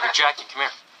Jackie, come here.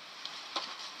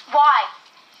 Why?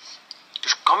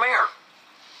 Just come here.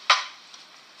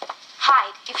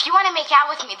 Hyde, if you want to make out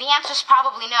with me, the answer's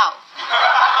probably no.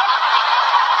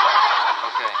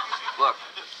 Okay, look.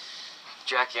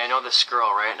 Jackie, I know this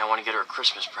girl, right? And I want to get her a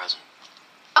Christmas present.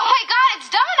 Oh my God, it's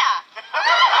Donna!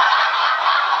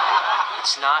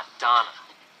 It's not Donna.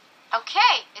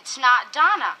 Okay, it's not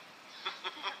Donna.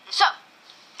 So,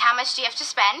 how much do you have to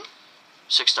spend?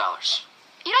 $6.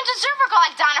 You don't deserve a girl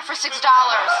like Donna for $6.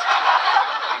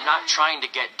 I'm not trying to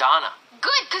get Donna.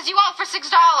 Good, because you won't for $6.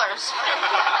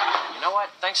 You know what?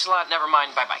 Thanks a lot. Never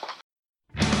mind. Bye-bye.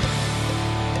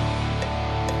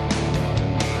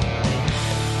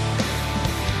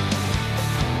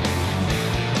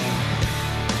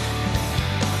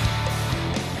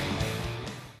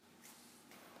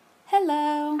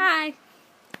 Hello. Hi.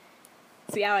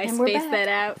 See how I And we're spaced back. that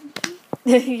out?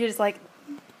 You're just like,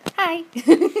 hi.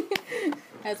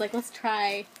 I was like, let's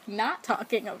try not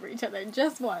talking over each other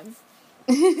just once.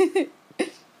 Oh,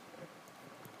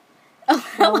 Well,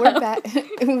 hello. we're back.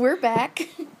 We're back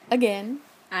again.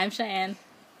 I'm Cheyenne,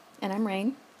 And I'm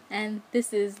Rain. and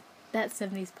this is That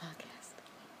 70s Podcast.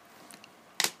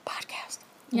 Podcast.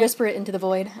 Yep. Whisper it into the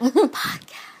void.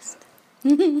 Podcast.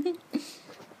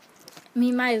 I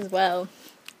mean, might as well.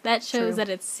 That shows True. that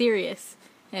it's serious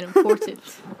and important.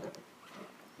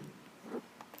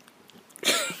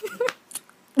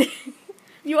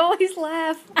 You always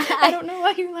laugh. I don't know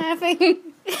why you're laughing.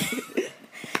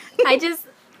 I just,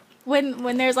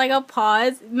 when there's like a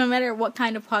pause, no matter what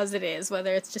kind of pause it is,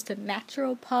 whether it's just a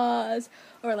natural pause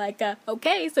or like a,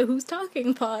 okay, so who's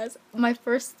talking pause, my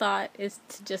first thought is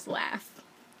to just laugh.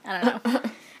 I don't know.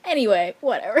 Anyway,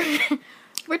 whatever.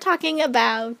 We're talking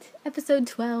about episode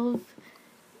 12,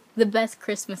 The Best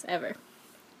Christmas Ever.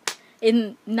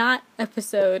 In not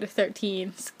episode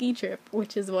 13, Ski Trip,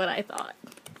 which is what I thought.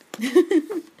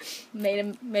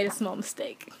 Made a small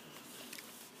mistake.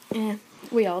 Yeah,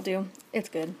 we all do. It's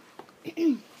good.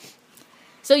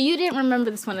 So you didn't remember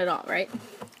this one at all, right?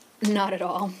 Not at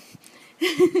all.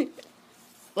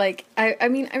 Like, I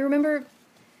mean, I remember,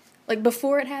 like,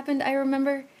 before it happened, I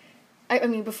remember, I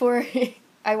mean, before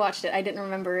I watched it, I didn't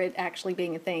remember it actually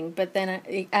being a thing, but then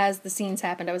as the scenes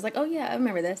happened, I was like, oh yeah, I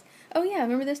remember this. Oh yeah, I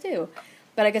remember this too.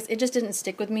 But I guess it just didn't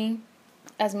stick with me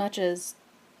as much as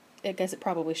I guess it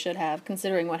probably should have,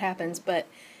 considering what happens, but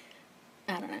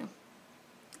I don't know.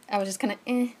 I was just kind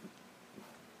of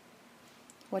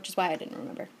which is why I didn't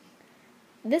remember.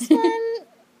 This one,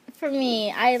 for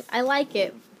me, I like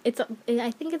it.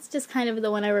 I think it's just kind of the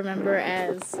one I remember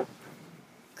as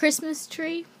Christmas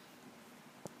tree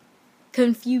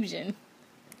confusion,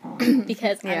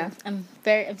 because Yeah. I'm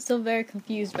still very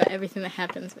confused by everything that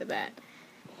happens with that.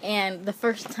 And the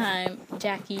first time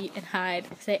Jackie and Hyde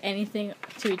say anything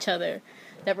to each other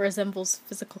that resembles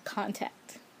physical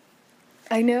contact,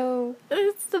 I know.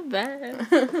 it's the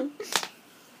best.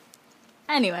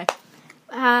 Anyway,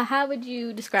 how would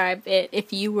you describe it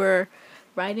if you were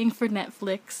writing for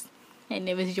Netflix and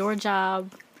it was your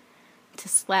job to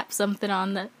slap something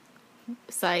on the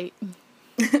site?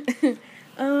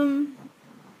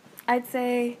 I'd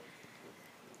say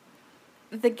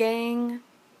the gang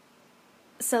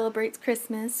celebrates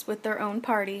Christmas with their own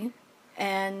party,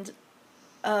 and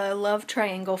a love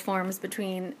triangle forms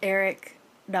between Eric,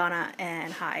 Donna,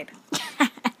 and Hyde.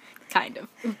 Kind of.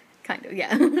 Kind of,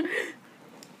 yeah.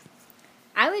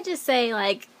 I would just say,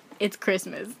 like, it's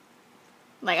Christmas.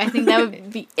 Like, I think that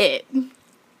would be it.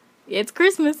 It's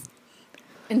Christmas.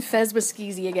 And Fez was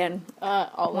skeezy again.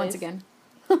 Always. Once again.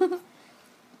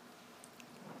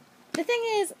 The thing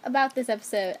is, about this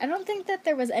episode, I don't think that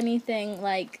there was anything,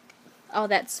 like, all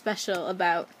that special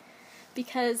about,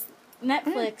 because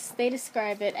Netflix, they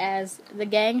describe it as the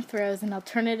gang throws an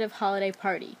alternative holiday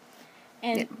party.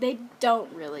 And they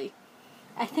don't really.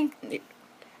 I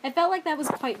felt like that was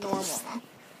quite normal.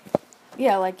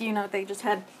 Yeah, like, you know, they just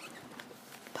had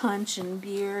punch and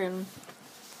beer and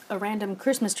a random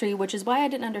Christmas tree, which is why I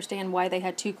didn't understand why they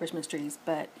had two Christmas trees,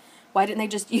 but why didn't they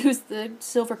just use the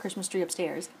silver Christmas tree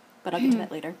upstairs? But I'll get to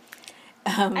that later.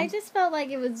 I just felt like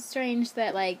it was strange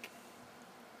that, like,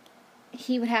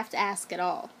 he would have to ask at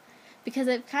all. Because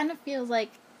it kind of feels like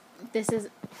this is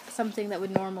something that would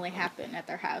normally happen at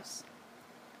their house.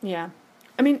 Yeah.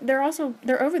 I mean, they're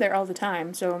over there all the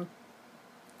time, so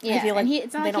Yeah, I feel like and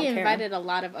it's not they like he don't care. invited a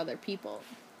lot of other people.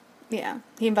 Yeah.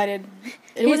 He invited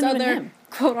it His wasn't even other him.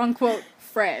 quote-unquote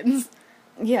friends.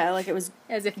 Yeah, like it was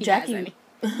As if he Jackie. has any.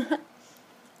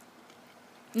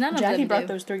 None of Jackie them brought do.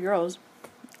 those three girls.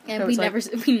 And so we it's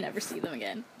like- never see them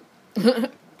again.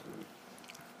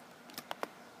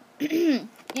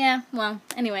 Yeah, well,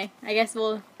 anyway, I guess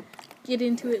we'll get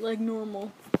into it like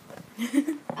normal.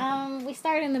 We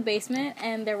started in the basement,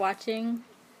 and they're watching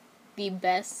the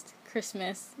best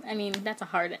Christmas. I mean, that's a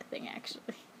hard thing,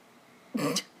 actually.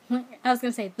 I was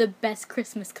gonna say the best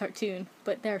Christmas cartoon,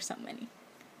 but there are so many.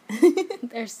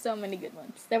 There's so many good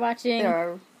ones. They're watching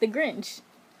The Grinch.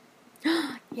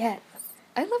 Yes.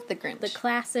 I love the Grinch. The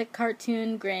classic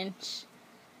cartoon Grinch.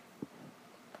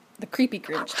 The creepy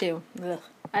Grinch, too. Ugh.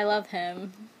 I love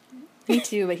him. Me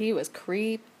too, but he was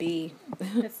creepy.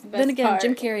 That's the best Then again, part.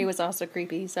 Jim Carrey was also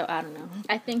creepy, so I don't know.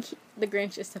 I think the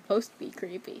Grinch is supposed to be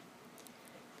creepy.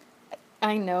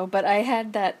 I know, but I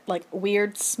had that, like,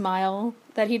 weird smile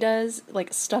that he does,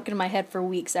 like, stuck in my head for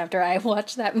weeks after I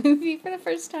watched that movie for the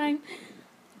first time.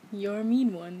 You're a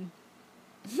mean one,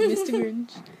 Mr.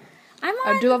 Grinch.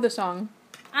 I do love the song.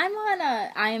 I'm on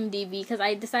IMDb because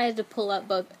I decided to pull up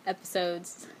both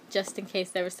episodes just in case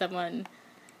there was someone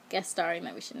guest starring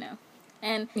that we should know.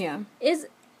 And Yeah. I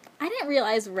didn't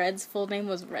realize Red's full name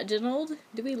was Reginald.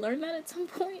 Did we learn that at some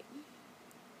point?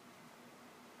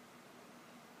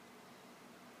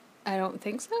 I don't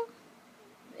think so.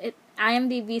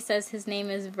 IMDb says his name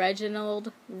is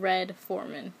Reginald Red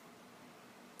Foreman.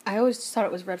 I always just thought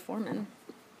it was Red Foreman.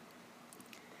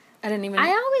 I didn't even... I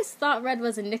always thought Red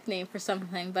was a nickname for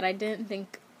something, but I didn't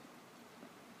think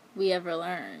we ever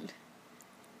learned.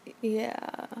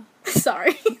 Yeah.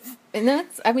 Sorry. And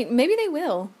that's... I mean, maybe they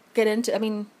will get into... I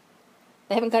mean,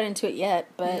 they haven't got into it yet,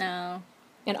 but... No.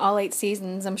 In all 8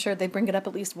 seasons, I'm sure they bring it up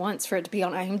at least once for it to be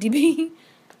on IMDb.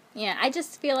 Yeah, I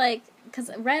just feel like... Because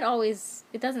Red always...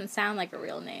 It doesn't sound like a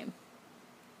real name.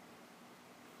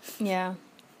 Yeah.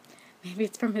 Maybe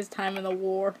it's from his time in the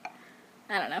war.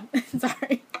 I don't know.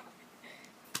 Sorry.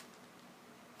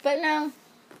 But no.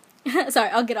 Sorry,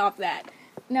 I'll get off that.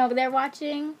 No, but they're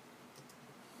watching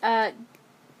The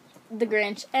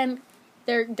Grinch, and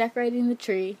they're decorating the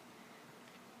tree.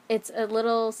 It's a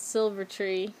little silver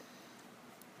tree.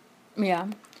 Yeah.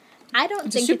 I don't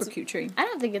It's think a super cute tree. I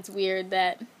don't think it's weird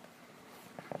that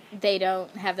they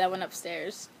don't have that one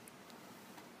upstairs.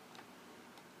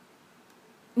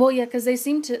 Well, yeah, because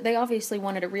they obviously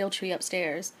wanted a real tree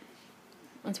upstairs.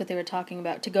 That's what they were talking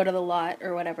about, to go to the lot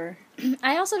or whatever.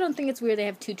 I also don't think it's weird they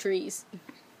have 2 trees.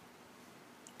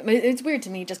 I mean, it's weird to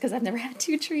me just because I've never had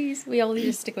 2 trees. We always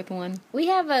just stick with one. We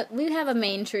have a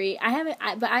main tree.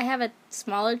 But I have a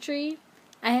smaller tree.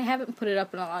 I haven't put it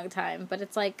up in a long time, but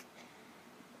it's like,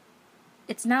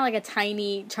 it's not like a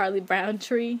tiny Charlie Brown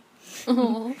tree.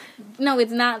 Oh. No,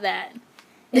 it's not that.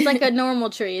 It's like a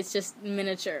normal tree. It's just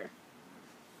miniature.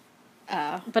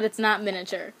 But it's not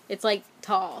miniature. It's like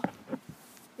tall.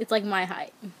 It's like my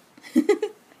height.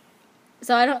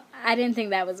 So I didn't think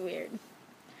that was weird.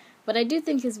 What I do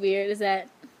think is weird is that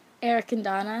Eric and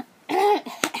Donna...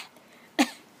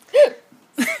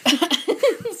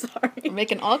 Sorry. We're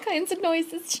making all kinds of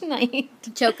noises tonight.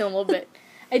 Choking a little bit.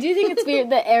 I do think it's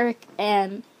weird that Eric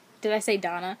and... Did I say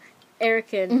Donna?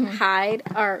 Eric and Hyde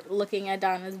are looking at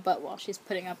Donna's butt while she's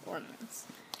putting up ornaments.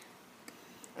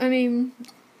 I mean,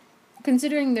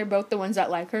 considering they're both the ones that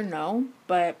like her, no.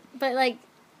 But like,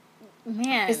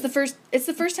 man, it's the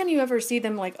first time you ever see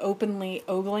them like openly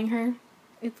ogling her.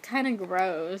 It's kind of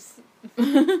gross.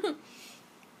 And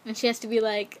she has to be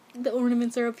like, the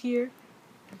ornaments are up here.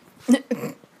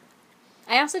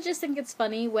 I also just think it's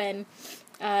funny when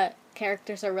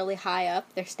characters are really high up,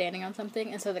 they're standing on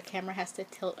something, and so the camera has to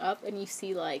tilt up, and you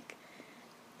see, like,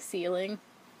 ceiling.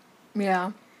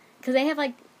 Yeah. Because they have,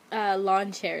 like,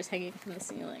 lawn chairs hanging from the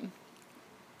ceiling.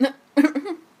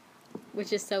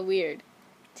 Which is so weird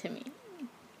to me.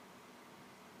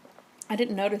 I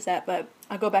didn't notice that, but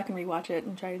I'll go back and rewatch it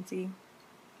and try and see.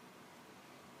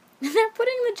 They're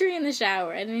putting the tree in the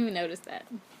shower. I didn't even notice that.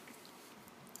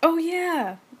 Oh,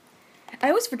 yeah. I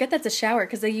always forget that's a shower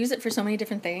because they use it for so many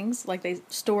different things. Like, they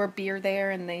store beer there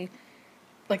and they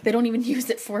don't even use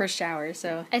it for a shower,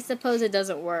 so. I suppose it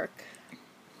doesn't work.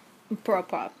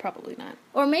 Probably not.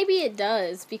 Or maybe it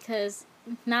does, because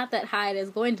not that Hyde is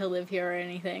going to live here or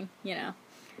anything, you know.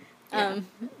 Yeah.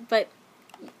 But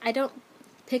I don't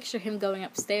picture him going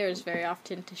upstairs very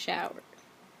often to shower.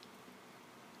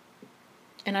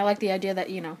 And I like the idea that,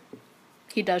 you know,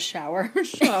 he does shower,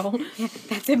 so. Yeah,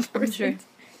 that's important. Sure.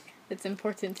 It's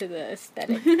important to the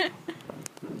aesthetic.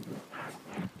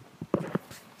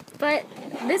 But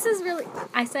this is really...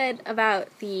 I said about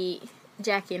the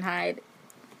Jackie and Hyde.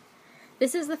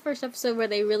 This is the first episode where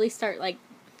they really start, like,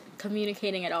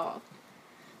 communicating at all.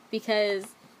 Because,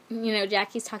 you know,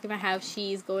 Jackie's talking about how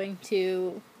she's going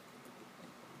to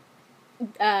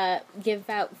give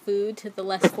out food to the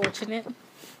less fortunate.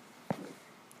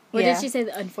 Or did she say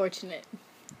the unfortunate?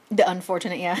 The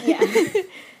unfortunate, yeah. Yeah.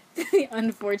 The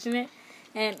unfortunate.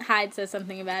 And Hyde says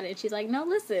something about it, and she's like, no,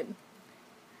 listen,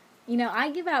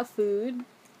 I give out food,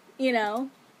 even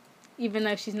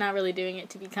though she's not really doing it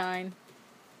to be kind.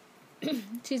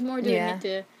 She's more doing it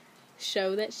to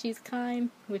show that she's kind,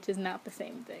 which is not the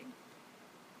same thing.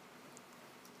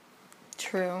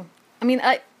 True. I mean,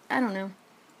 I don't know.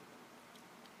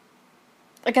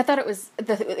 Like, I thought it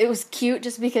was cute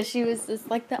just because she was just,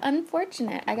 like, the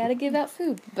unfortunate. I gotta give out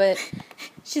food, but...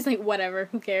 She's like, whatever,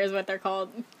 who cares what they're called?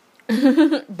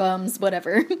 Bums,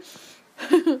 whatever.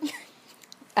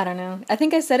 I don't know. I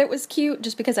think I said it was cute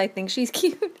just because I think she's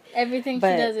cute. Everything she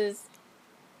does is...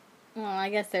 Well, I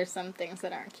guess there's some things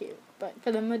that aren't cute, but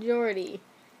for the majority,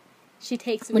 she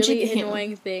takes really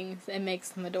annoying things and makes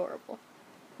them adorable.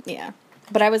 Yeah.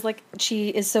 But I was like, she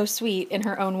is so sweet in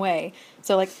her own way.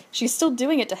 So, like, she's still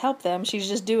doing it to help them. She's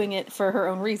just doing it for her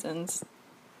own reasons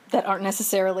that aren't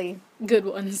necessarily... Good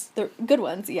ones. They're good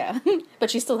ones, yeah. But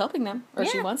she's still helping them. Or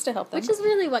she wants to help them. Which is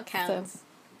really what counts.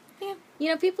 So,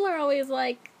 yeah. People are always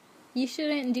like, you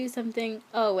shouldn't do something...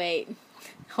 Oh, wait.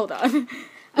 Hold on.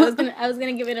 I was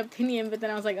gonna give an opinion, but then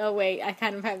I was like, oh, wait, I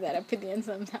kind of have that opinion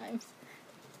sometimes.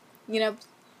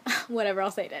 Whatever,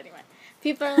 I'll say it anyway.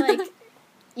 People are like...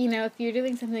 if you're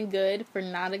doing something good for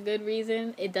not a good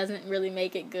reason, it doesn't really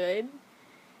make it good.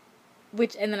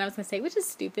 And then I was going to say, which is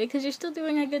stupid, because you're still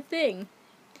doing a good thing.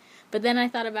 But then I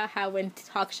thought about how when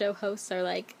talk show hosts are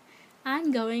like,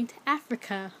 I'm going to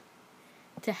Africa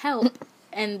to help,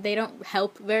 and they don't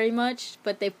help very much,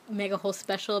 but they make a whole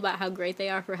special about how great they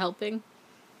are for helping.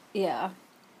 Yeah.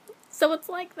 So it's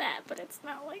like that, but it's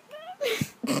not like that.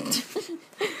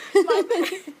 My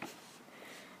bad.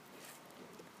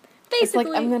 Basically. It's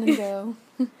like,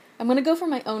 I'm gonna go for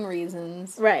my own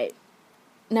reasons. Right.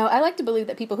 No, I like to believe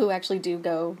that people who actually do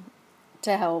go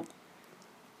to help,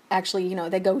 actually,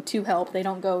 they go to help. They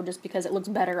don't go just because it looks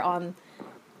better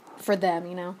for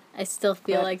them, I still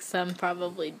feel like some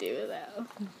probably do, though.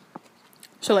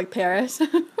 So, like, Paris?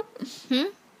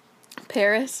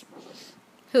 Paris?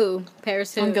 Who?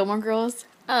 Paris who? On Gilmore Girls?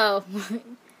 Oh.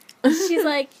 She's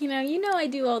like, I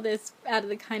do all this out of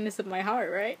the kindness of my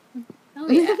heart, right? Oh,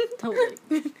 yeah,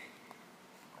 totally.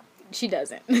 She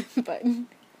doesn't, but...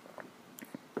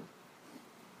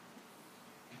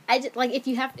 I just, like,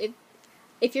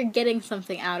 if you're getting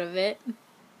something out of it,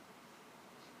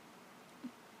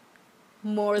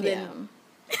 more than...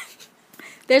 Yeah.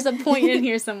 There's a point in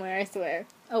here somewhere, I swear.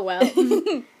 Oh, well.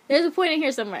 There's a point in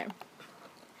here somewhere.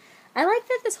 I like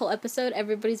that this whole episode,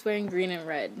 everybody's wearing green and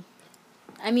red.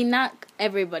 I mean, not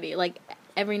everybody, like...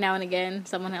 Every now and again,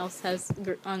 someone else has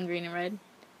on green and red.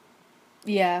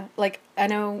 Yeah, like, I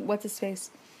know, what's his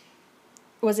face?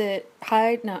 Was it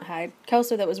Hyde? Not Hyde.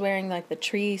 Kelso that was wearing, like, the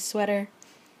tree sweater?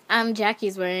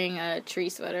 Jackie's wearing a tree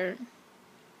sweater.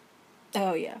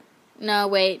 Oh, yeah. No,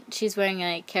 wait, she's wearing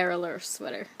a caroler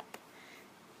sweater.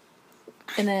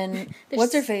 And then,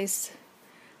 what's her face?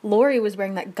 Lori was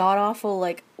wearing that god-awful,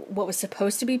 like, what was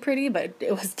supposed to be pretty, but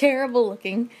it was terrible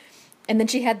looking. And then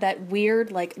she had that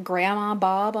weird, like, grandma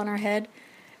bob on her head.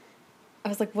 I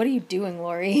was like, what are you doing,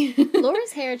 Lori?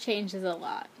 Lori's hair changes a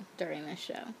lot during this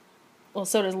show. Well,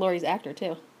 so does Lori's actor,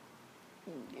 too.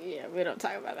 Yeah, we don't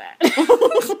talk about that.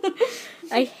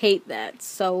 I hate that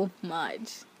so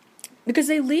much. Because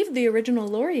they leave the original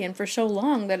Lori in for so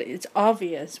long that it's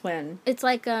obvious when... It's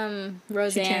like, Roseanne.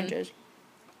 She changes.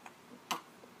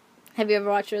 Have you ever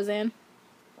watched Roseanne?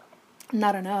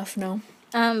 Not enough, no.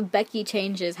 Becky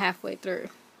changes halfway through.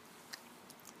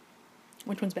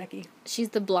 Which one's Becky? She's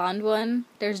the blonde one.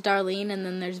 There's Darlene, and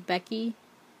then there's Becky.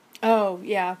 Oh,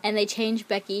 yeah. And they change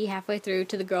Becky halfway through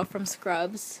to the girl from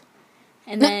Scrubs.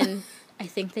 And then I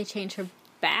think they change her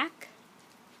back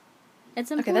at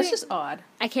some point. Okay, that's just odd.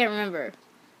 I can't remember.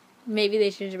 Maybe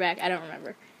they changed her back. I don't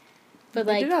remember. But,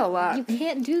 they do that a lot. You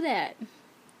can't do that.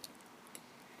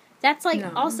 That's, like,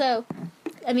 also...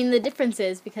 I mean, the difference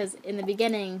is because in the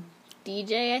beginning...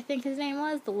 DJ, I think his name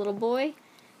was, the little boy,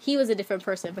 he was a different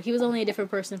person, but he was only a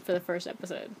different person for the first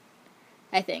episode,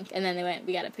 I think. And then they went,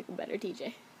 we gotta pick a better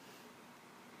DJ.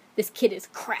 This kid is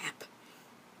crap.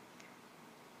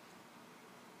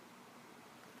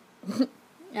 I don't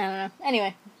know.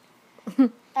 Anyway.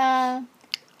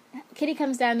 Kitty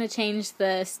comes down to change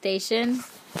the station.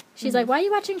 She's like, why are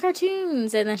you watching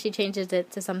cartoons? And then she changes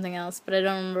it to something else, but I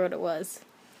don't remember what it was.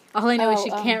 All I know is she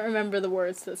can't remember the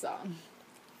words to the song.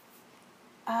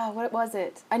 What was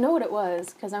it? I know what it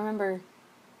was, because I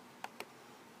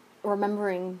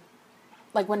remembering,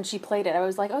 like, when she played it, I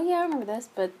was like, oh yeah, I remember this,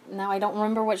 but now I don't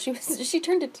remember what she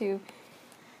turned it to.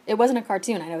 It wasn't a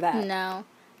cartoon, I know that. No.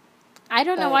 I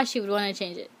don't know why she would want to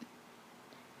change it.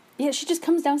 Yeah, she just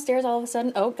comes downstairs all of a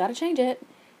sudden, oh, gotta change it.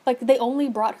 Like, they only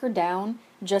brought her down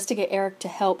just to get Eric to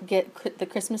help get the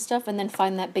Christmas stuff, and then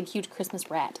find that big, huge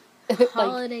Christmas rat.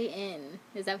 Holiday Inn.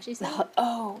 Is that what she said?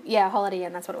 Oh, yeah, Holiday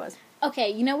Inn, that's what it was. Okay,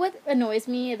 you know what annoys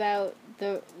me about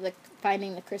the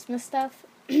finding the Christmas stuff?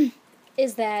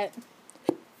 Is that...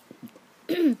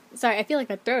 Sorry, I feel like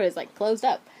my throat is, like, closed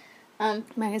up.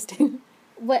 Mine is too.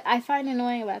 What I find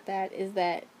annoying about that is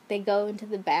that they go into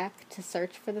the back to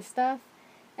search for the stuff,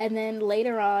 and then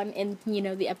later on in,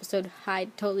 the episode,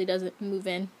 Hyde totally doesn't move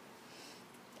in.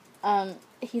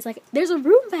 He's like, there's a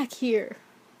room back here.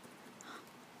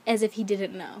 As if he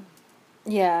didn't know.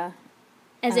 Yeah.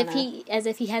 As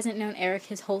if he hasn't known Eric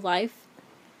his whole life.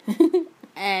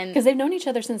 And because they've known each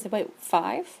other since,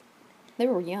 5? They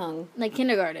were young. Like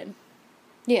kindergarten.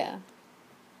 Yeah.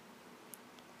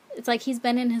 It's like he's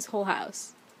been in his whole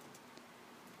house.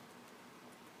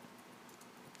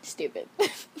 Stupid.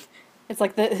 It's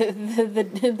like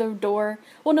the door.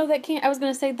 Well, no, that can't. I was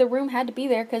going to say the room had to be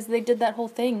there because they did that whole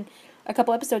thing a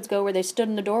couple episodes ago where they stood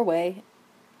in the doorway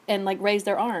and, like, raised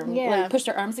their arm. Yeah. Like, pushed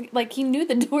their arms. Like, he knew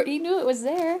the door. He knew it was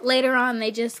there. Later on,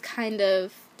 they just kind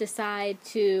of decide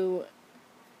to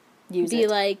be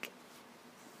like,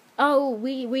 oh,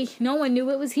 we no one knew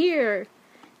it was here.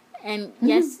 And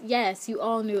yes, you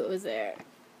all knew it was there.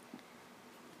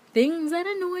 Things that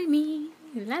annoy me.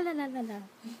 La la la la la.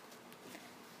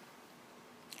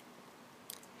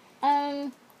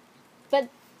 But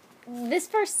this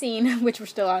first scene, which we're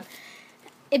still on,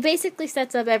 it basically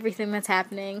sets up everything that's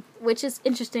happening, which is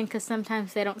interesting because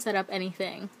sometimes they don't set up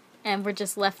anything, and we're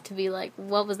just left to be like,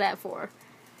 what was that for?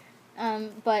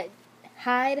 But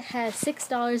Hyde has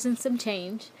 $6 and some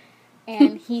change,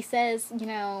 and he says,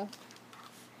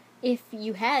 if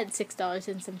you had $6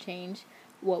 and some change,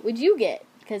 what would you get?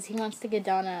 Because he wants to get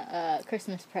Donna a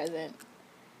Christmas present.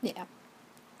 Yeah.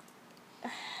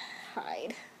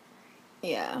 Hyde.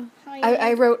 Yeah. Hyde.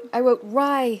 I wrote,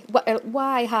 why,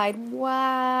 Hyde,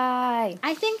 why?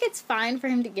 I think it's fine for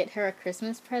him to get her a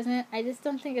Christmas present. I just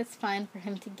don't think it's fine for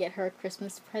him to get her a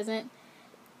Christmas present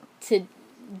to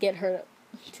get her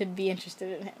to be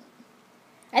interested in him.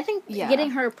 I think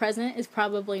getting her a present is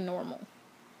probably normal.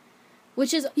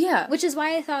 Which is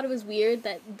why I thought it was weird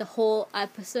that the whole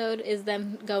episode is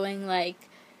them going, like,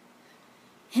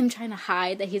 him trying to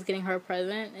hide that he's getting her a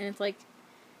present, and it's like,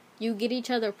 you get each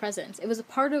other presents. It was a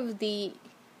part of the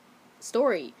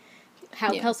story.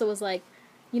 How Kelso was like,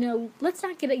 let's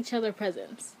not get each other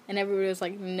presents. And everybody was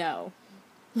like, no.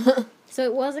 So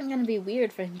it wasn't going to be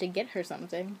weird for him to get her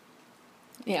something.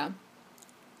 Yeah.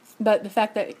 But the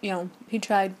fact that, he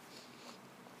tried...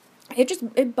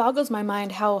 It boggles my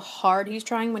mind how hard he's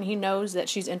trying when he knows that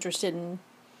she's interested in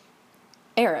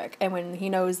Eric. And when he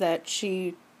knows that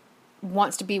she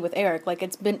wants to be with Eric. Like,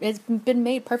 it's been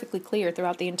made perfectly clear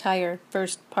throughout the entire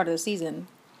first part of the season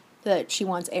that she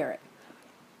wants Eric.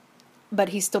 But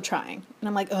he's still trying. And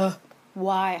I'm like, ugh,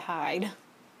 why Hyde?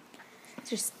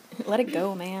 Just let it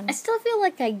go, man. I still feel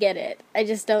like I get it. I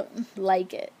just don't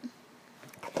like it.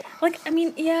 Like, I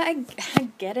mean, yeah, I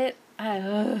get it.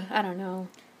 I don't know.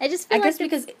 I just feel guess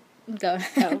because... Go.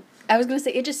 Oh, I was going to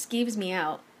say, it just skeeves me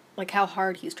out. Like, how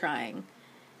hard he's trying.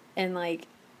 And, like...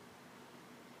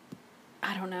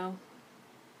 I don't know.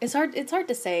 It's hard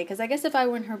to say, because I guess if I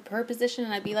were in her position,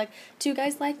 and I'd be like, 2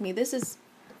 guys like me. This is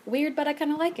weird, but I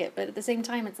kind of like it. But at the same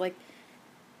time, it's like...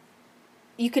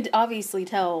 You could obviously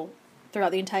tell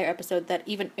throughout the entire episode that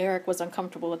even Eric was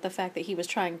uncomfortable with the fact that he was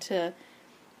trying to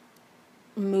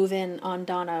move in on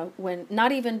Donna when...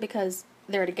 Not even because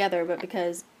they're together, but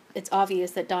because it's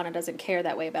obvious that Donna doesn't care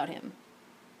that way about him.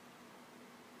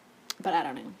 But I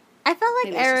don't know. I felt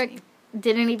like Eric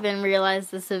didn't even realize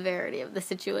the severity of the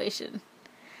situation.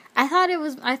 I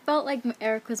felt like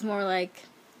Eric was more like,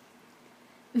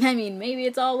 I mean, maybe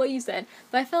it's all what you said,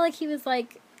 but I felt like he was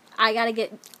like, I gotta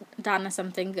get Donna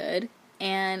something good,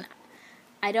 and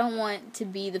I don't want to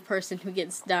be the person who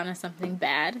gets Donna something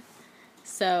bad,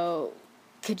 so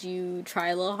could you try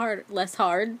a little less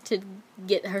hard to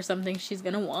get her something she's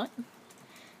gonna want,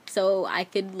 so I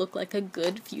could look like a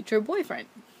good future boyfriend.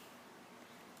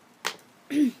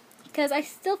 Because I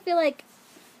still feel like...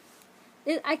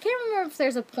 I can't remember if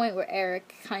there's a point where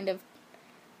Eric kind of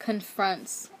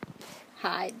confronts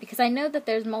Hyde. Because I know that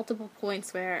there's multiple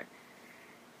points where...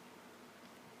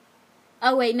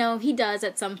 Oh, wait, no, he does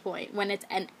at some point. When it's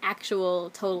an actual,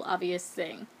 total obvious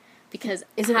thing. Because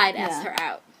Hyde asked her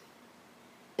out.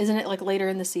 Isn't it, like, later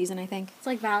in the season, I think? It's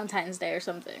like Valentine's Day or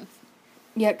something.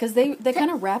 Yeah, because they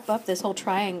kind of wrap up this whole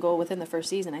triangle within the first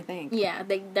season, I think. Yeah,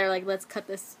 they're like, let's cut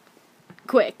this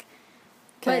quick.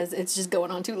 Because it's just going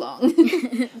on too long.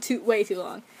 Way too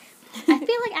long. I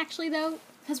feel like, actually, though,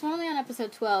 because we're only on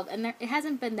episode 12, and it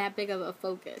hasn't been that big of a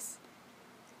focus.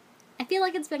 I feel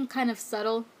like it's been kind of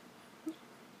subtle.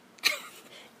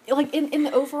 like in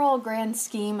the overall grand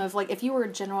scheme of like if you were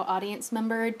a general audience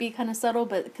member, it'd be kind of subtle.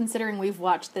 But considering we've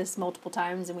watched this multiple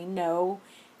times and we know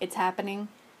it's happening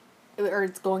or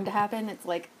it's going to happen, it's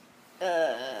like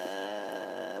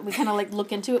we kind of like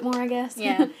look into it more, I guess.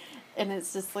 Yeah. And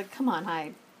it's just like, come on,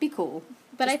 Hyde, be cool.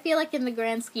 But I feel like in the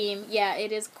grand scheme, yeah,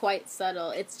 it is quite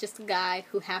subtle. It's just a guy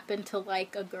who happened to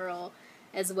like a girl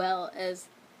as well as,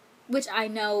 which I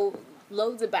know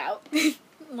loads about.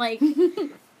 Like,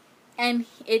 and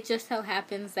it just so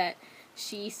happens that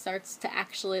she starts to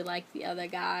actually like the other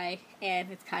guy, and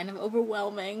it's kind of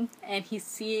overwhelming, and he's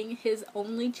seeing his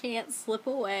only chance slip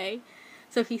away,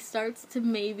 so he starts to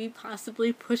maybe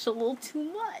possibly push a little too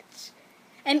much.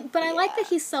 But I like that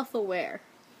he's self-aware.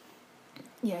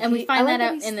 Yeah, And we find I like that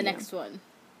out he's- in the next one.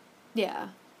 Yeah,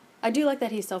 I do like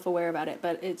that he's self-aware about it,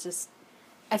 but it's just,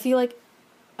 I feel like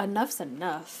enough's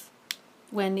enough.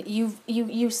 When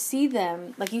you see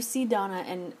them, like you see Donna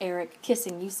and Eric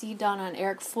kissing, you see Donna and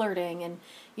Eric flirting and,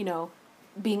 you know,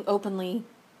 being openly,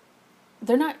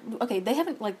 they're not, okay, they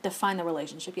haven't like defined the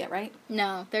relationship yet, right?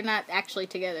 No, they're not actually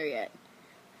together yet.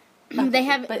 Okay,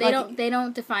 They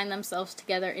don't define themselves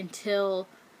together until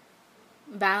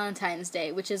Valentine's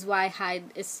Day, which is why Hyde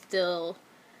is still,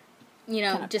 you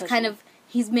know, Kinda just pushy. kind of,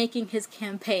 he's making his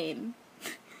campaign.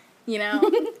 You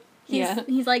know?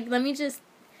 He's like, let me just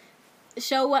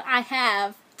show what I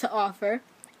have to offer,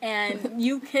 and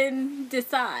you can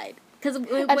decide. Because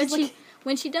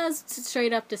when she does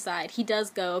straight up decide, he does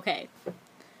go, okay.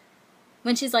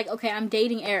 When she's like, okay, I'm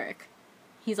dating Eric,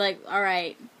 he's like, all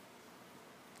right,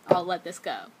 I'll let this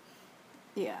go.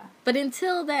 Yeah. But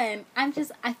until then, I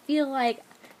feel like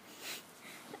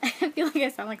I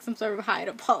sound like some sort of Hyde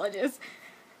apologist.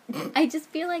 I just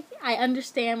feel like I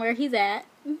understand where he's at.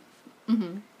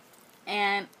 Mm-hmm.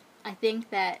 And I think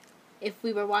that if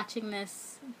we were watching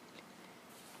this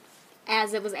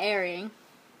as it was airing,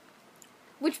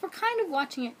 which we're kind of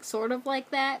watching it sort of like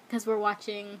that, because we're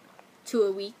watching 2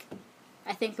 a week.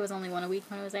 I think it was only 1 a week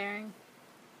when it was airing.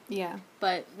 Yeah.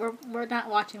 But we're not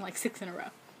watching like 6 in a row.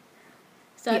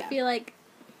 So I Yeah. feel like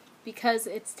because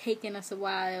it's taken us a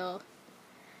while,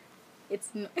 it's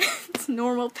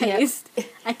normal paced.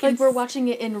 I can Like we're watching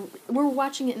it in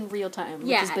real time, which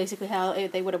Yeah. is basically how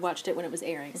they would have watched it when it was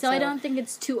airing. So I don't think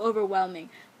it's too overwhelming.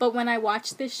 But when I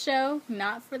watch this show,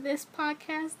 not for this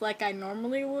podcast, like I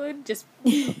normally would, just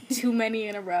too many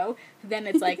in a row, then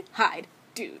it's like, Hyde,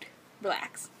 dude,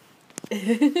 relax.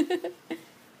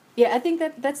 Yeah, I think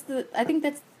that's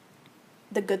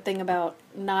the good thing about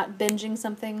not binging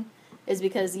something is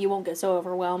because you won't get so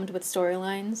overwhelmed with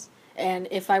storylines. And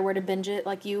if I were to binge it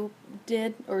like you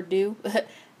did or do,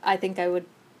 I think I would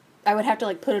have to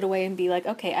like put it away and be like,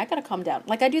 okay, I gotta calm down.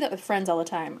 Like I do that with Friends all the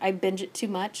time. I binge it too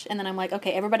much, and then I'm like,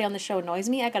 okay, everybody on the show annoys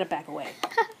me. I gotta back away.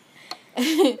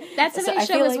 That So 70 I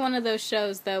Show feel is like- one of those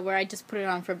shows, though, where I just put it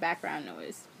on for background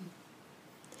noise.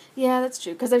 Yeah, that's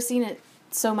true. Because I've seen it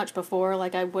so much before,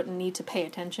 like I wouldn't need to pay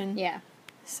attention. Yeah.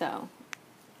 So,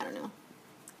 I don't know.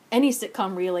 Any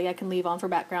sitcom really I can leave on for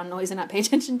background noise and not pay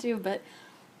attention to, but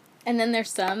And then there's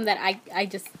some that I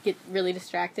just get really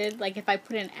distracted. Like if I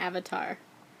put in Avatar.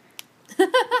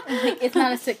 Like, it's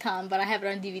not a sitcom, but I have it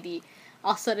on DVD.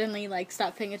 I'll suddenly like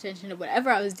stop paying attention to whatever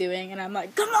I was doing, and I'm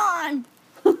like, come on!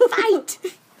 Fight!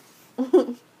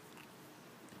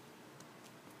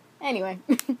 Anyway.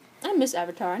 I miss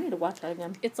Avatar. I need to watch that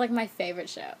again. It's like my favorite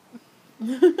show.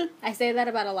 I say that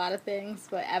about a lot of things,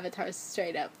 but Avatar's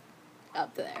straight up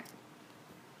there.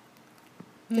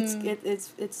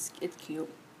 It's cute.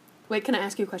 Wait, can I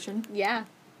ask you a question? Yeah.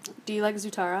 Do you like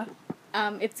Zutara?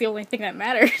 It's the only thing that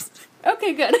matters.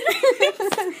 Okay, good.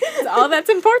 It's all that's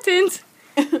important.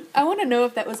 I want to know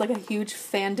if that was like a huge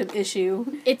fandom issue.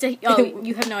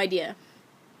 You have no idea.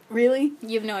 Really?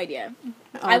 You have no idea.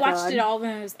 Oh, I watched God. it all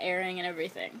when it was airing and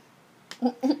everything.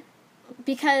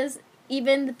 Because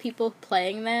even the people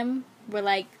playing them were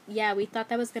like, yeah, we thought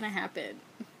that was going to happen.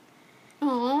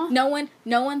 Aww.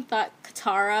 No one thought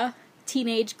Katara,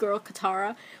 teenage girl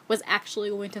Katara, was actually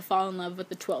going to fall in love with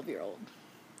the 12-year-old.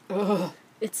 Ugh.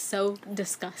 It's so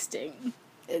disgusting.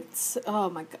 It's, oh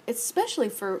my god. Especially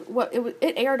for what,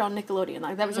 it aired on Nickelodeon.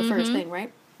 Like, that was the first thing,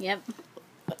 right? Yep.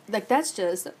 Like, that's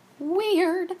just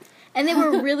weird. And they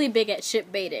were really big at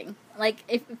ship baiting. Like,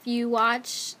 if you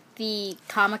watch the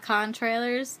Comic-Con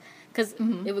trailers, because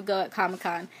it would go at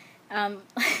Comic-Con,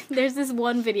 there's this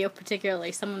one video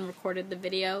particularly, someone recorded the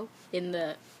video in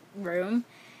the room,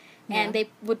 and they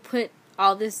would put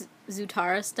all this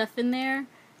Zutara stuff in there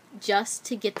just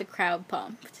to get the crowd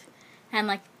pumped. And,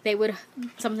 like,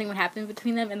 something would happen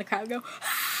between them, and the crowd would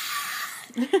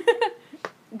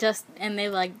go, and they,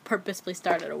 like, purposefully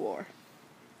started a war.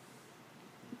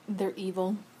 They're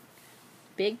evil.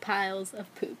 big piles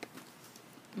of poop.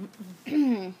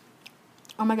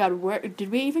 Oh my god, where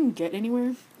did we even get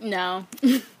anywhere? No.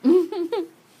 It's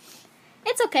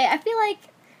okay. I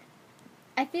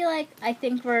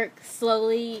think we're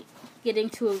slowly getting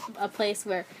to a place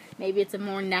where maybe it's a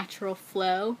more natural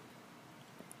flow.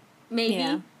 Maybe.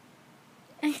 Yeah.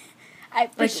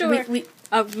 For sure.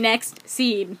 Next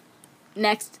scene.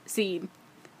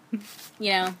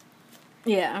 You know,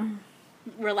 Yeah.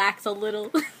 relax a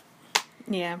little.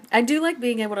 Yeah. I do like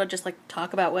being able to just, like,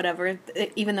 talk about whatever,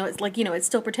 even though it's, like, you know, it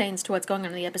still pertains to what's going on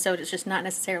in the episode. It's just not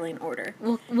necessarily in order.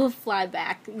 We'll fly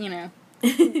back, you know,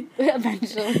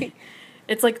 eventually.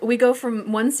 It's like we go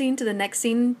from one scene to the next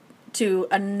scene to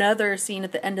another scene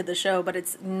at the end of the show, but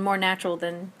it's more natural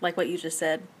than, like, what you just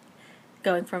said.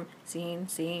 Going from scene.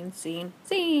 I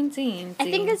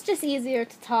think it's just easier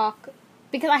to talk,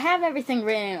 because I have everything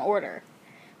written in order.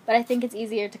 But I think it's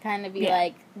easier to kind of be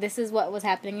like, this is what was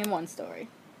happening in one story.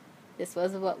 This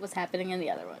was what was happening in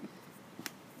the other one.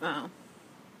 Oh.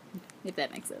 If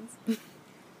that makes sense.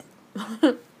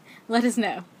 Let us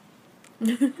know.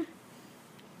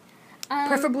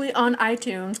 Preferably on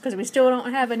iTunes, because we still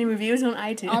don't have any reviews on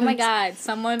iTunes. Oh my god,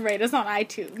 someone rate us on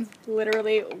iTunes.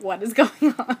 Literally, what is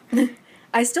going on?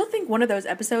 I still think one of those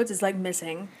episodes is, like,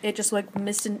 missing. It just, like,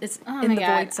 it's in the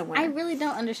void somewhere. I really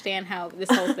don't understand how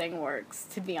this whole thing works,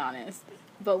 to be honest.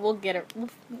 But we'll get it.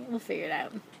 We'll figure it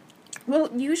out. Well,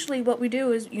 usually what we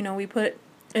do is, you know, we put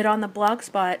it on the blog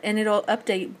spot, and it'll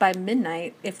update by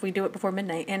midnight if we do it before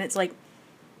midnight. And it's like,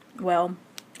 well,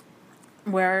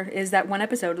 where is that one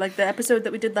episode? Like, the episode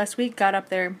that we did last week got up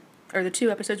there, or the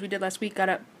 2 episodes we did last week got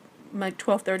up, like,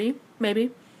 12:30,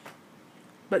 maybe.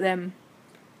 But then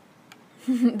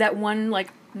that one,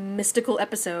 like, mystical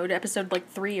episode like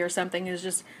 3 or something, is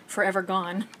just forever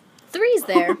gone. 3's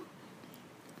there.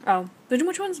 Oh. But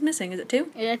which one's missing? Is it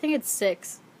 2? I think it's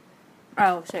 6.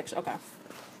 Oh, 6. Okay.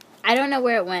 I don't know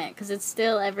where it went, because it's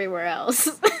still everywhere else.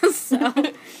 So,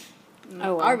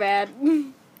 Oh, well. our bad.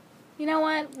 You know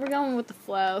what? We're going with the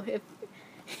flow.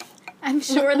 I'm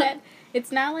sure that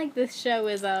it's not like this show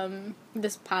is,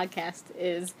 this podcast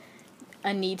is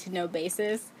a need-to-know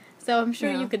basis. So I'm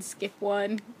sure you could skip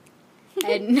one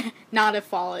and not have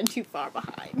fallen too far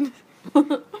behind.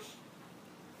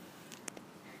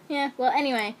 Yeah, well,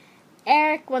 anyway,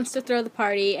 Eric wants to throw the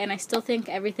party, and I still think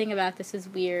everything about this is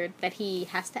weird, that he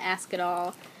has to ask it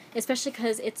all, especially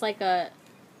because it's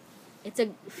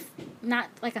not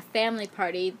like a family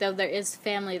party, though there is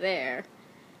family there.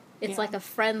 It's like a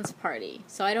friend's party,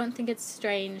 so I don't think it's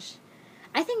strange.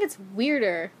 I think it's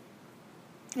weirder,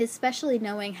 especially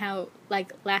knowing how,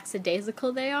 like,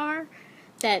 lackadaisical they are,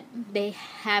 that they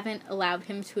haven't allowed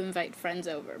him to invite friends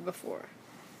over before.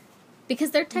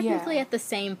 Because they're technically at the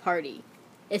same party.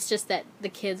 It's just that the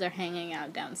kids are hanging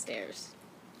out downstairs.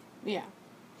 Yeah.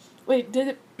 Wait,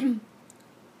 did it...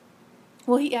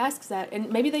 Well, he asks that, and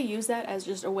maybe they use that as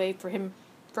just a way for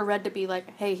Red to be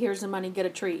like, hey, here's the money, get a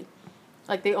tree.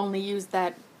 Like, they only use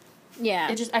that.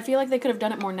 Yeah. I feel like they could have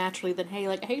done it more naturally than,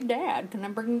 hey, Dad, can I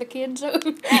bring the kids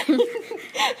over?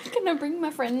 Can I bring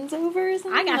my friends over or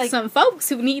something? I got some folks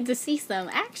who need to see some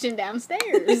action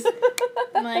downstairs.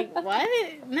 I'm like, what?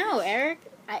 No, Eric.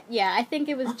 I think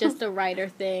it was just a writer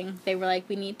thing. They were like,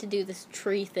 we need to do this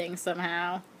tree thing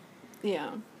somehow.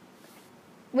 Yeah.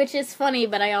 Which is funny,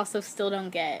 but I also still don't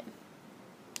get.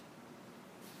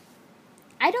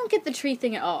 I don't get the tree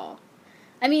thing at all.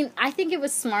 I mean, I think it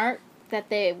was smart that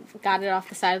they got it off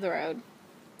the side of the road.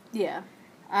 Yeah.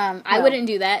 I wouldn't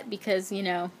do that because, you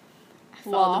know,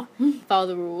 follow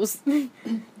the rules.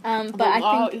 But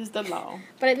law is the law.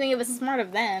 But I think it was smart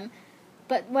of them.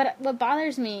 But what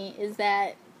bothers me is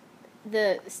that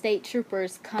the state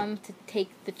troopers come to take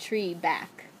the tree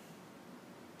back.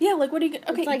 Yeah, like, what are you...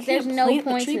 Okay, it's like, you there's can't no plant the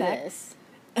point tree to back. this.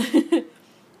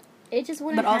 It just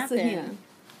wouldn't But also, happen.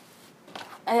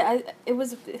 it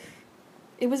was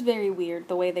very weird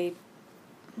the way they...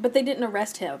 But they didn't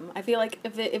arrest him. I feel like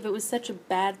if it was such a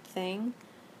bad thing,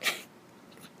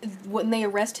 wouldn't they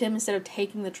arrest him instead of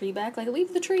taking the tree back? Like,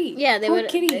 leave the tree. Yeah, they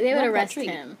would arrest tree.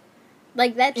 him.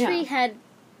 Like, that tree Yeah. had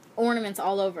ornaments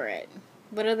all over it.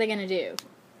 What are they going to do?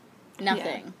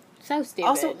 Nothing. Yeah. So stupid.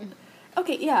 Also,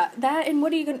 okay, yeah, that, and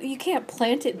what are you going to... You can't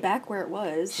plant it back where it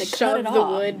was. They cut shove it the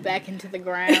off. wood back into the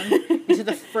ground, into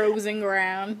the frozen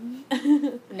ground.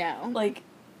 No. Like,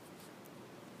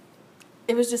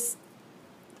 it was just...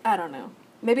 I don't know.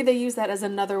 Maybe they use that as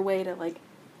another way to, like...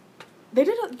 They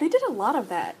did a lot of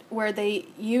that, where they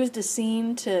used a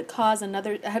scene to cause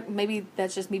another... Maybe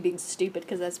that's just me being stupid,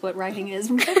 because that's what writing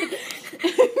is.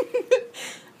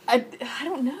 I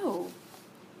don't know.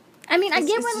 I mean, I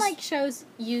get when, just... like, shows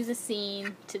use a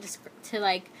scene to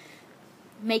like,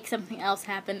 make something else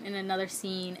happen in another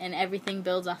scene and everything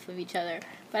builds off of each other.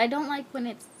 But I don't like when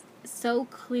it's so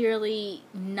clearly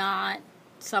not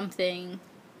something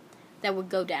that would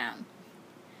go down.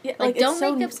 Yeah, Like, don't it's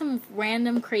make up some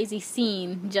random crazy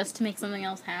scene just to make something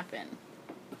else happen.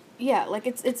 Yeah, like,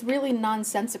 it's really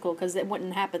nonsensical, because it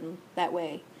wouldn't happen that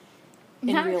way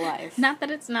in real life. Not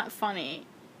that it's not funny,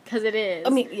 because it is.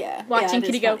 I mean, yeah. Watching yeah,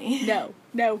 Kitty go, funny. no,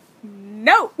 no,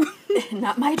 no!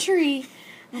 Not my tree.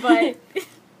 but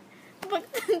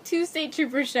two state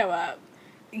troopers show up.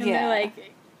 And they're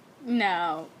like,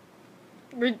 no.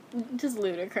 We're just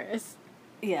ludicrous.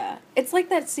 Yeah. It's like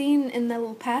that scene in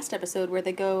the past episode where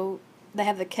they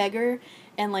have the kegger,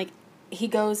 and, like,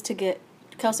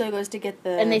 Kelso goes to get the...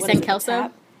 And they send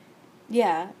Kelso?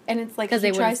 Yeah. And it's like, they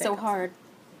he tries so Kelso. hard.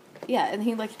 Yeah, and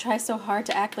he, like, tries so hard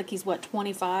to act like he's,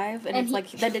 25? And it's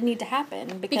like, that didn't need to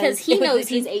happen. Because he knows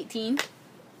he's 18.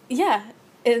 Yeah.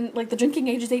 And, like, the drinking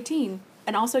age is 18.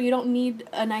 And also, you don't need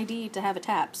an ID to have a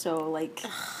tap, so, like...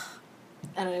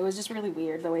 I don't know, it was just really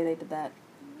weird the way they did that.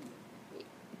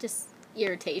 Just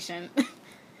imputation.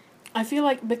 I feel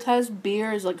like because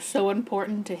beer is, like, so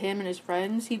important to him and his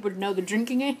friends, he would know the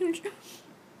drinking age.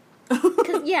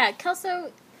 Because, yeah,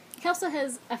 Kelso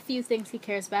has a few things he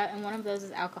cares about, and one of those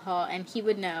is alcohol, and he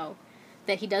would know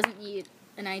that he doesn't need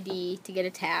an ID to get a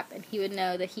tap, and he would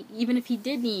know that even if he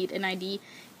did need an ID,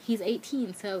 he's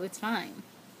 18, so it's fine.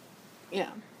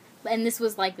 Yeah. And this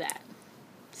was like that.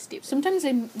 Stupid. Sometimes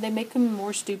they make him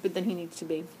more stupid than he needs to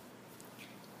be.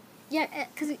 Yeah,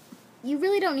 because you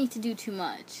really don't need to do too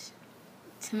much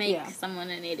to make Yeah. someone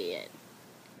an idiot.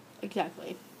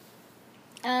 Exactly.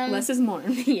 Less is more.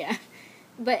 Yeah.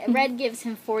 But Red gives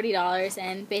him $40,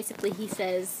 and basically he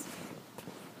says,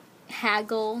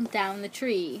 haggle down the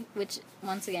tree, which,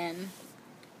 once again,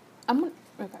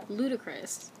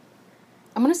 ludicrous.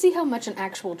 I'm gonna see how much an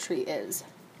actual tree is.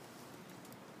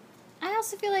 I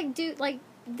also feel like,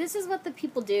 this is what the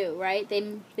people do, right?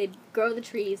 They grow the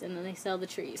trees, and then they sell the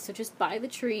trees. So just buy the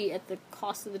tree at the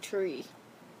cost of the tree.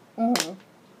 Mm-hmm.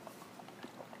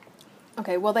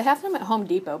 Okay, well, they have them at Home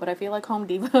Depot, but I feel like Home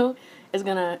Depot is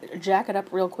gonna jack it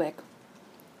up real quick.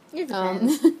 It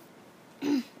depends.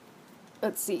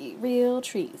 Let's see, real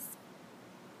trees.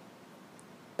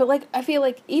 But, like, I feel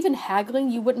like even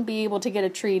haggling, you wouldn't be able to get a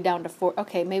tree down to 4.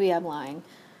 Okay, maybe I'm lying.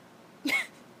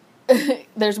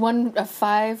 There's a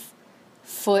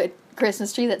 5-foot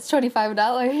Christmas tree that's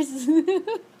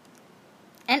 $25.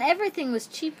 And everything was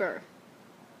cheaper.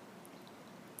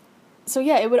 So,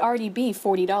 yeah, it would already be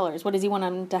 $40. What, does he want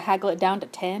him to haggle it down to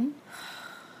 10?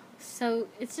 So,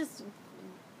 it's just...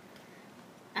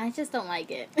 I just don't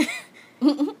like it.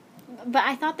 But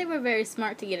I thought they were very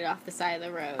smart to get it off the side of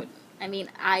the road. I mean,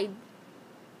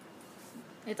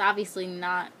 it's obviously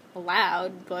not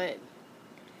allowed, but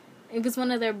it was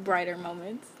one of their brighter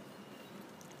moments.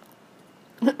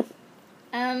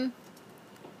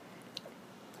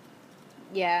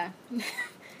 Yeah.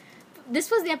 This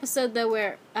was the episode, though,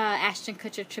 where Ashton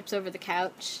Kutcher trips over the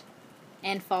couch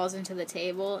and falls into the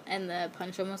table, and the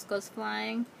punch almost goes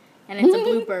flying. And it's a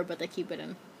blooper, but they keep it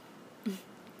in.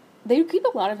 They keep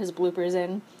a lot of his bloopers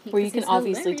in, where you can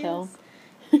obviously tell.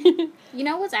 You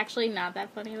know what's actually not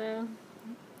that funny, though?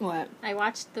 What? I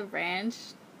watched The Ranch.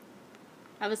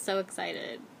 I was so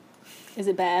excited. Is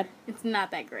it bad? It's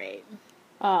not that great.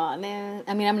 Aw, man.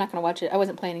 I mean, I'm not going to watch it. I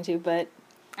wasn't planning to, but...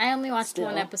 I only watched Still.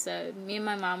 one episode. Me and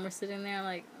my mom were sitting there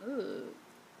like, ooh.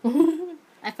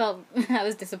 I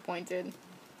was disappointed.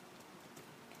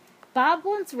 Bob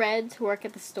wants Red to work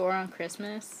at the store on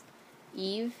Christmas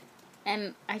Eve,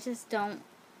 and I just don't...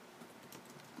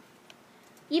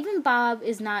 Even Bob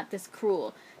is not this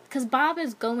cruel, because Bob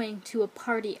is going to a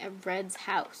party at Red's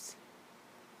house.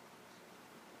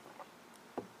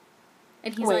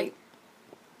 And he's Wait.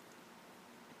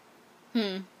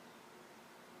 like,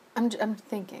 I'm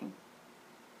thinking.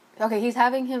 Okay, he's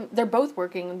having him... They're both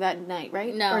working that night,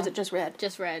 right? No. Or is it just Red?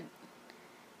 just Red.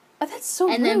 Oh, that's so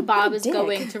rude. And then Bob What a is dick.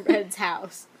 going to Red's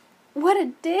house. What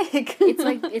a dick. It's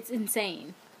like, it's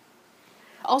insane.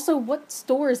 Also, what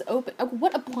store is open?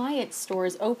 What appliance store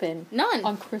is open? None.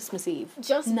 On Christmas Eve?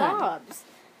 Just None. Bob's.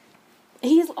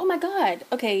 Oh my god.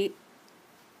 Okay.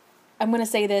 I'm gonna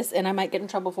say this and I might get in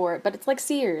trouble for it, but it's like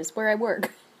Sears, where I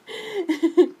work.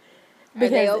 Are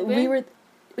they open?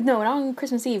 No, not on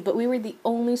Christmas Eve, but we were the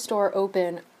only store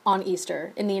open on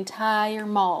Easter. In the entire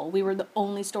mall, we were the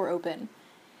only store open.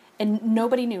 And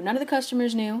nobody knew. None of the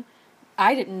customers knew.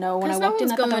 I didn't know when I Because no walked in.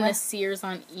 one's I thought going they to were... Sears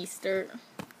on Easter.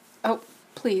 Oh,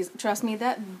 please, trust me,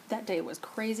 that day was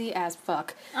crazy as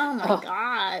fuck. Oh my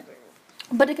god.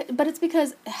 But it's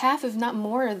because half, if not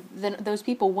more, than those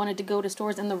people wanted to go to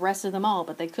stores in the rest of the mall,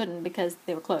 but they couldn't because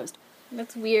they were closed.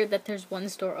 That's weird that there's one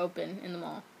store open in the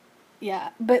mall. Yeah,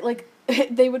 but like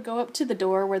they would go up to the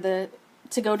door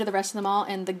to go to the rest of the mall,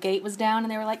 and the gate was down,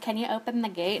 and they were like, "Can you open the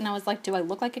gate?" And I was like, "Do I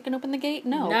look like I can open the gate?"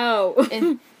 No.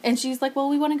 No. And she's like, "Well,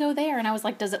 we want to go there," and I was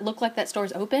like, "Does it look like that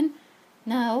store's open?"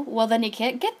 No. Well, then you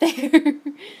can't get there.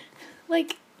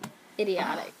 Like,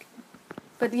 Idiotic.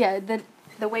 but yeah,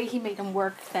 the way he made him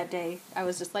work that day, I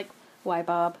was just like, "Why,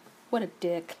 Bob? What a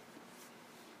dick."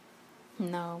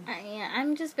 No. Yeah,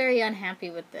 I'm just very unhappy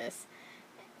with this.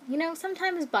 You know,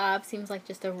 sometimes Bob seems like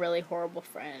just a really horrible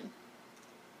friend.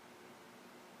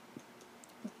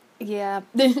 Yeah,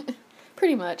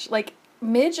 pretty much. Like,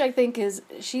 Midge, I think,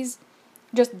 she's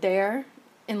just there,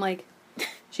 and, like,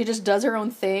 she just does her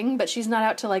own thing, but she's not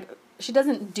out to, like, she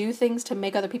doesn't do things to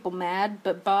make other people mad,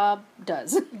 but Bob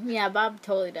does. Yeah, Bob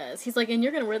totally does. He's like, and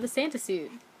you're gonna wear the Santa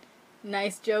suit.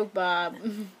 Nice joke, Bob.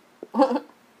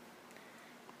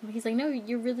 He's like, no,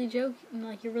 you're really joking.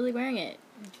 Like, you're really wearing it.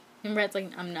 And Red's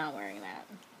like, I'm not wearing that.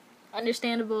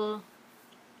 Understandable.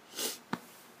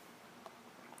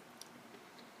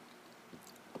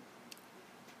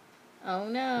 Oh,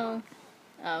 no.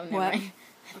 Oh, never What? mind.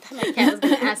 I thought my cat was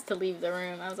going to ask to leave the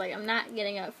room. I was like, I'm not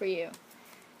getting up for you.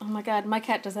 Oh my god, my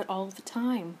cat does that all the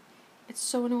time. It's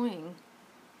so annoying.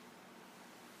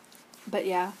 But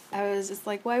yeah, I was just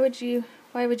like, why would you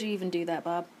even do that,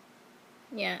 Bob?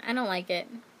 Yeah, I don't like it.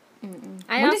 When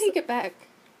I also, did he get back?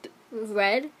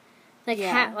 Red? Like,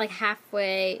 Yeah. like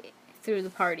halfway through the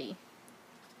party.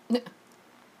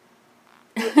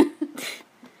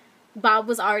 Bob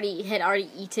had already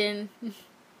eaten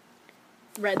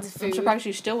Red's food. I'm surprised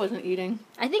she still wasn't eating.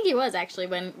 I think he was, actually,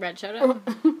 when Red showed up.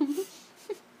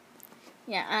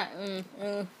 Yeah,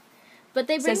 But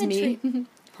they bring Says the me. tree...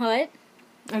 What?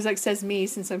 I was like, says me,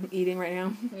 since I'm eating right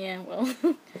now. Yeah, well...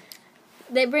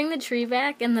 They bring the tree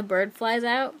back and the bird flies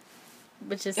out,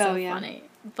 which is so funny.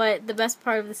 But the best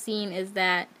part of the scene is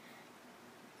that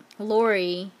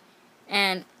Lori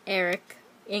and Eric,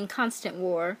 in constant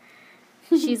war,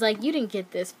 she's like, you didn't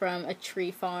get this from a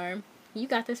tree farm. You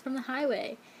got this from the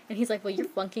highway. And he's like, well, you're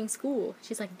flunking school.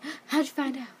 She's like, how'd you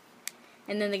find out?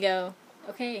 And then they go,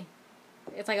 okay.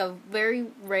 It's like a very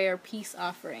rare peace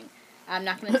offering. I'm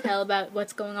not going to tell about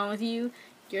what's going on with you.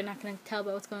 You're not going to tell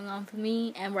about what's going on with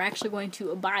me. And we're actually going to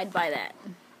abide by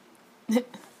that.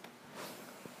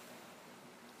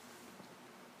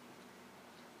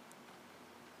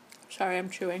 Sorry, I'm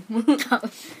chewing.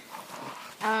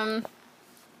 I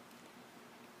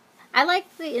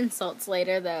like the insults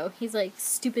later, though. He's like,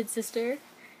 stupid sister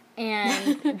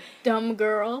and dumb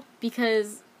girl,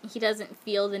 because he doesn't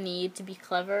feel the need to be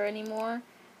clever anymore.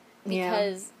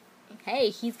 Because, hey,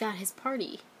 he's got his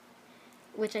party,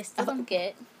 which I still don't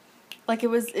get. Like, it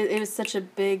was such a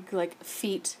big, like,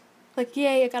 feat. Like,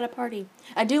 yay, I got a party.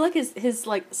 I do like his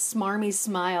like, smarmy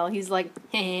smile. He's like,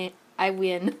 heh, I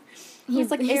win. He's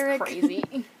like, Eric. Crazy.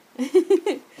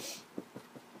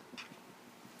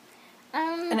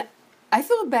 And I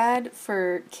feel bad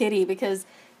for Kitty, because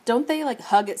don't they, like,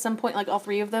 hug at some point, like, all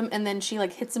three of them, and then she,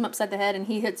 like, hits him upside the head, and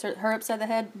he hits her upside the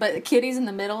head, but Kitty's in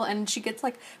the middle, and she gets,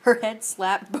 like, her head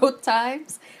slapped both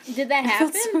times. Did that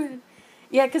happen?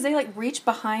 Yeah, because they, like, reach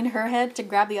behind her head to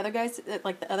grab the other guy's,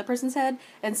 like, the other person's head,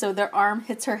 and so their arm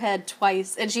hits her head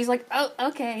twice, and she's like, oh,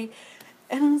 okay.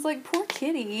 And I was like, poor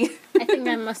Kitty. I think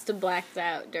I must have blacked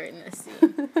out during this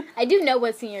scene. I do know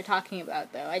what scene you're talking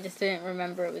about, though. I just didn't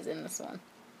remember it was in this one.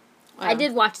 Wow. I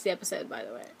did watch the episode, by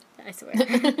the way. I swear.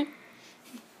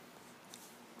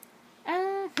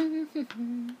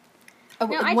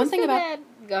 One thing about...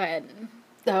 Go ahead.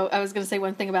 Oh, I was going to say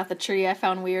one thing about the tree I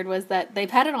found weird was that they've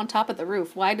had it on top of the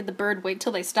roof. Why did the bird wait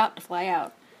till they stopped to fly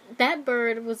out? That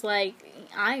bird was like,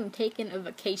 I'm taking a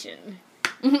vacation.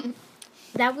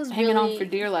 That was hanging really... on for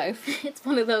dear life. It's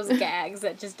one of those gags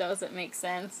that just doesn't make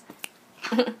sense.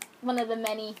 One of the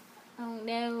many. Oh,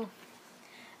 no.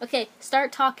 Okay,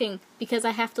 start talking, because I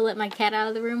have to let my cat out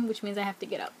of the room, which means I have to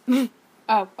get up.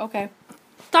 Oh, okay.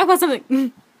 Talk about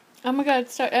something. Oh my god,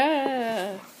 start...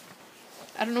 I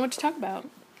don't know what to talk about.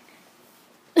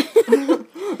 Talk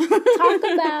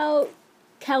about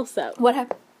Kelso. What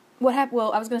happened?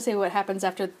 Well, I was going to say what happens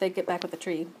after they get back with the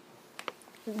tree.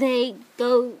 They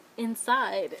go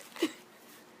inside.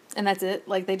 And that's it?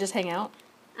 Like, they just hang out?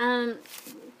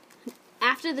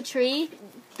 After the tree,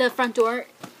 the front door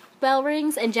bell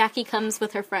rings, and Jackie comes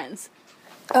with her friends.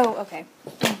 Oh, okay.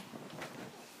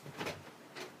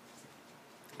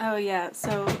 Oh, yeah,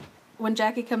 so when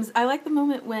Jackie comes... I like the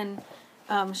moment when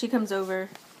she comes over.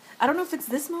 I don't know if it's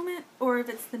this moment or if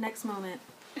it's the next moment.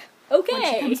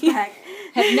 Okay. When she comes back.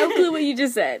 Have no clue what you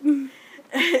just said.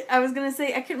 I was going to say,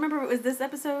 I can't remember if it was this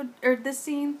episode, or this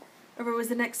scene, or if it was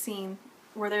the next scene.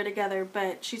 where they're together,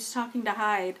 but she's talking to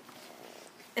Hyde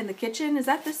in the kitchen. Is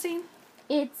that this scene?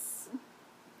 It's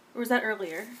Or was that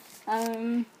earlier?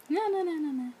 No.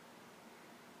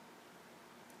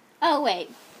 Oh wait,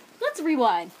 let's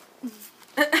rewind.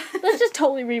 Let's just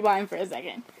totally rewind for a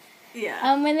second.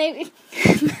 Yeah. When they,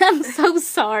 I'm so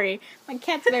sorry. My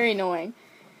cat's very annoying.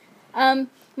 When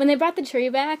they brought the tree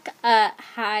back,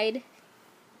 Hyde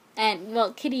and,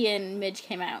 well, Kitty and Midge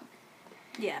came out.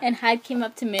 Yeah. And Hyde came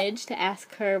up to Midge to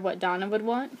ask her what Donna would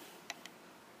want.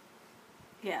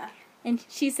 Yeah. And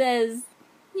she says,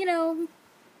 you know,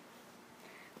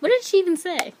 what did she even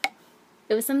say?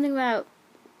 It was something about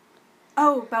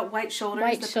Oh, about white shoulders.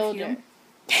 white the shoulder. perfume.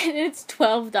 And it's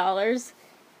 $12,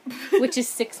 which is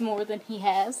 $6 more than he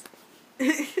has.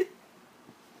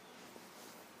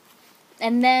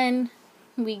 And then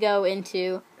we go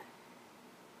into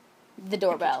the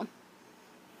doorbell.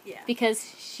 Yeah.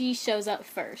 Because she shows up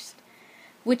first.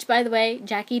 Which, by the way,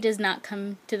 Jackie does not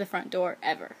come to the front door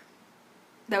ever.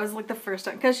 That was like the first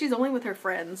time, because she's only with her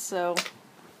friends, so.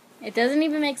 It doesn't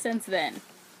even make sense then.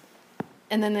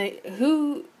 And then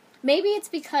Maybe it's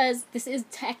because this is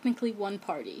technically one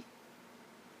party.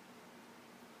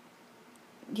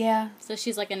 Yeah. So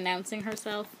she's like announcing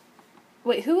herself.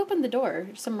 Wait, who opened the door?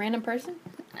 Some random person?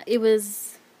 It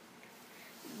was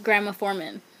Grandma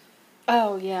Foreman.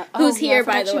 Oh, yeah. Who's here, I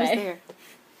forgot by the she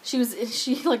was way. there.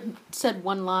 She like said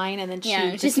one line and then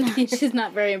Yeah, she she's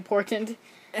not very important.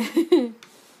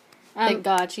 Thank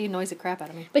God, she annoys the crap out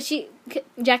of me. But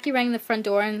Jackie rang the front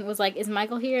door and was like, "Is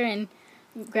Michael here?" And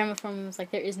Grandma Foreman was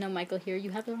like, "There is no Michael here.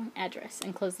 You have the wrong address,"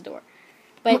 and closed the door.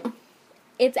 But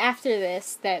it's after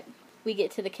this that we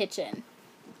get to the kitchen.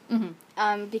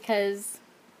 Mm-hmm. Because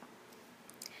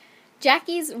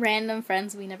Jackie's random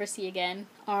friends we never see again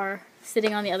are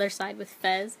sitting on the other side with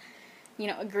Fez, you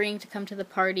know, agreeing to come to the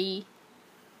party.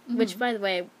 Mm-hmm. Which, by the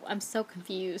way, I'm so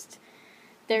confused.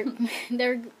 They're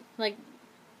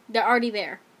already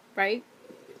there, right?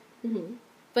 Mm-hmm.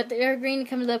 But they're agreeing to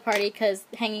come to the party because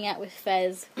hanging out with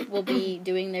Fez will be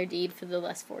doing their deed for the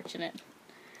less fortunate.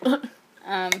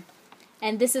 And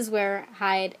this is where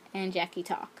Hyde and Jackie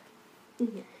talk.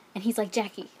 Mm-hmm. And he's like,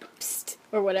 "Jackie, psst,"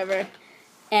 or whatever.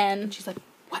 And she's like,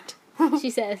 "What?" She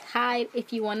says, "Hyde,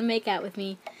 if you want to make out with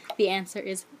me, the answer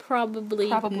is probably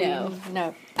no."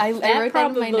 No. I That wrote that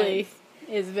in my probably notes.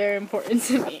 is very important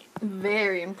to me.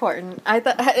 Very important. I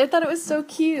thought it was so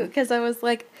cute because I was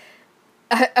like,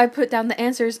 I put down the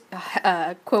answers,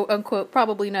 quote unquote,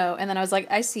 probably no, and then I was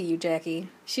like, "I see you, Jackie."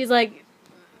 She's like,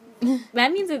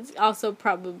 that means it's also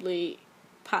probably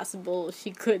possible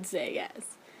she could say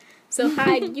yes. So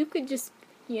Hyde, you could just,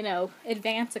 you know,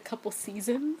 advance a couple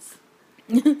seasons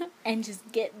and just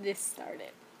get this started.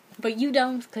 But you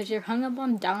don't because you're hung up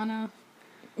on Donna.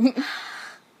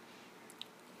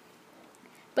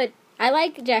 But I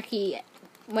like Jackie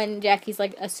when Jackie's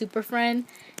like a super friend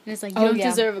and it's like, you don't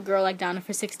deserve a girl like Donna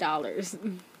for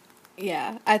 $6.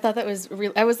 Yeah, I thought that was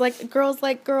real. I was like, girls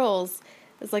like girls.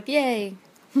 I was like, yay.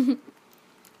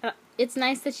 It's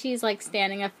nice that she's like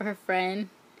standing up for her friend.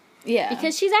 Yeah.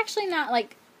 Because she's actually not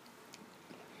like...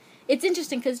 It's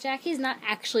interesting because Jackie's not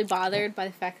actually bothered by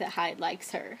the fact that Hyde likes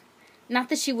her. Not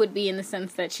that she would be in the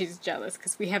sense that she's jealous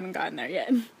because we haven't gotten there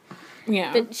yet.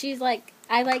 Yeah. But she's like...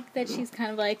 I like that she's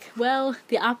kind of like, well,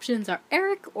 the options are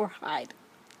Eric or Hyde.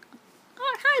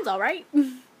 Oh, Hyde's alright.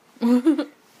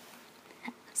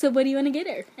 So what do you want to get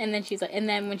her? And then she's like... And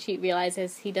then when she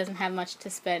realizes he doesn't have much to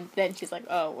spend, then she's like,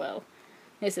 oh, well,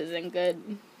 this isn't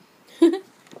good.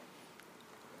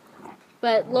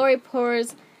 But Lori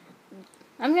pours...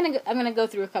 I'm gonna go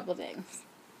through a couple things.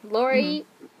 Lori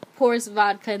pours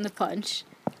vodka in the punch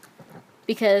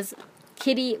because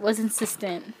Kitty was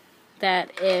insistent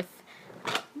that if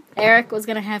Eric was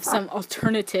gonna have some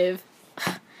alternative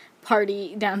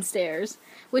party downstairs,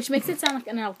 which makes it sound like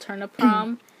an alternative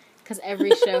prom, because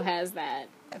every show has that.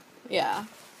 Yeah.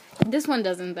 This one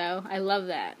doesn't, though. I love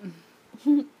that. It's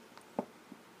one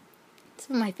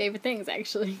of my favorite things,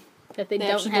 actually, that they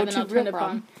don't have an alternative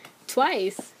prom.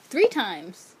 Twice. 3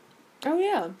 times. Oh,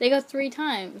 yeah. They go 3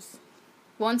 times.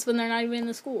 Once when they're not even in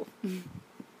the school.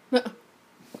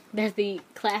 There's the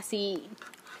classy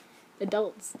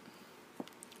adults.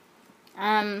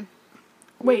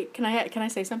 Wait, can I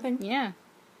say something? Yeah.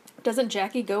 Doesn't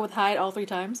Jackie go with Hyde all 3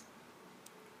 times?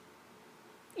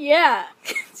 Yeah,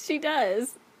 she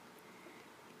does.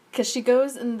 Because she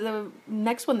goes in the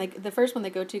next one, the first one they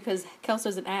go to because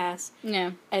Kelso's an ass.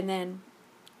 Yeah. And then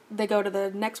they go to the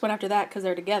next one after that because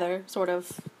they're together, sort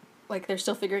of. Like, they're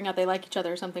still figuring out they like each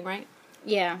other or something, right?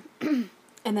 Yeah. And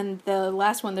then the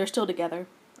last one, they're still together.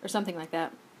 Or something like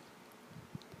that.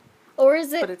 Or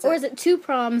is it 2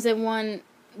 proms and 1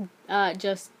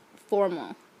 just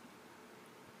formal.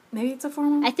 Maybe it's a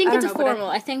formal? I think don't it's know, a but formal.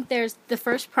 I think there's the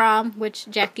first prom, which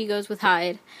Jackie goes with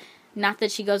Hyde. Not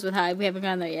that she goes with Hyde. We haven't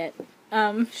gone there yet.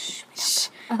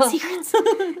 Secrets.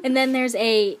 And then there's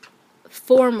a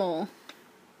formal,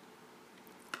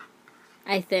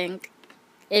 I think,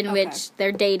 in which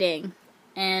they're dating.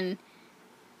 And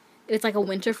it's like a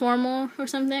winter formal or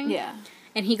something. Yeah.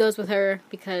 And he goes with her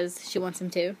because she wants him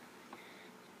to.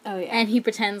 Oh, yeah. And he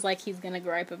pretends like he's going to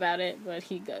gripe about it, but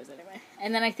he goes anyway.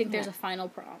 And then I think there's a final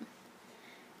prom.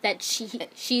 That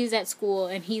she's at school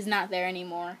and he's not there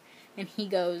anymore. And he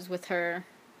goes with her.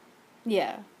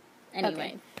 Yeah. Anyway.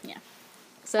 Okay. Yeah.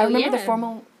 So I remember the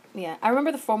formal... Yeah, I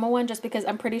remember the formal one just because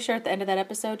I'm pretty sure at the end of that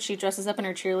episode she dresses up in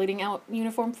her cheerleading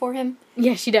uniform for him.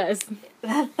 Yeah, she does.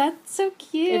 That's so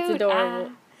cute. It's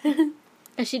adorable.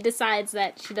 And she decides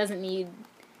that she doesn't need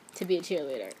to be a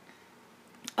cheerleader.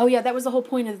 Oh yeah, that was the whole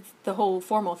point of the whole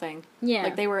formal thing. Yeah.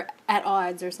 Like they were at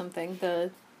odds or something.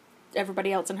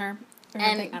 Everybody else and her.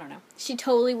 And I don't know. she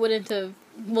totally wouldn't have...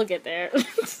 We'll get there.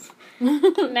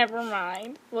 Never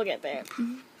mind. We'll get there.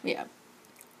 Yeah.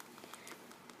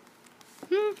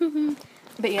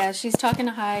 But yeah, she's talking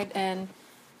to Hyde and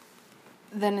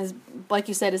then is, like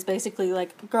you said, is basically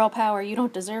like, girl power, you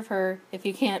don't deserve her if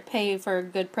you can't pay for a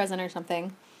good present or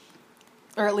something.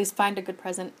 Or at least find a good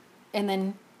present. And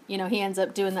then, he ends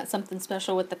up doing that something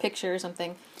special with the picture or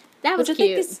something. That was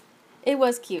cute. It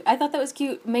was cute. I thought that was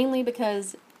cute mainly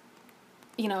because,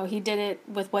 he did it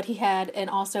with what he had, and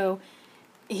also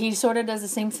he sort of does the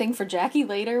same thing for Jackie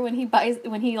later when he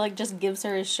just gives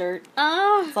her his shirt.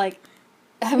 Oh. It's like,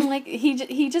 I'm like,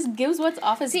 he just gives what's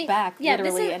off his back,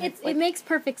 literally. It makes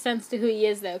perfect sense to who he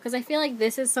is, though, because I feel like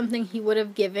this is something he would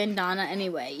have given Donna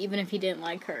anyway, even if he didn't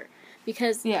like her.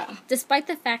 Because despite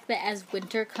the fact that as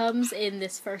winter comes in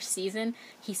this first season,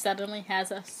 he suddenly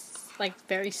has a,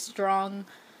 very strong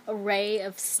array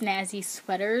of snazzy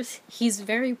sweaters, he's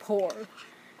very poor.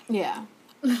 Yeah.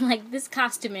 This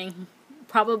costuming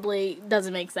probably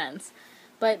doesn't make sense.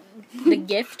 But the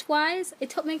gift-wise,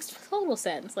 it makes total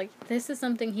sense. This is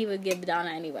something he would give Donna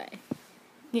anyway.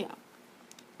 Yeah.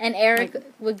 And Eric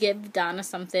would give Donna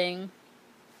something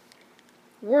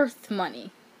worth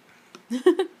money.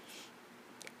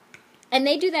 And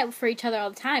they do that for each other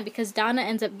all the time, because Donna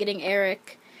ends up getting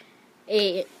Eric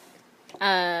a,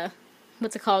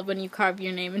 what's it called when you carve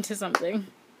your name into something?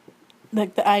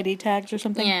 Like the ID tags or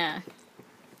something? Yeah.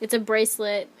 It's a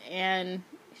bracelet, and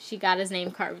she got his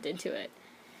name carved into it.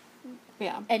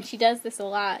 Yeah. And she does this a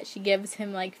lot. She gives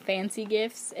him, fancy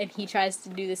gifts, and he tries to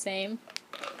do the same.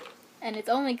 And it's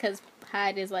only because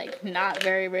Hyde is, not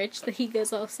very rich that he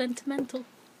goes all sentimental.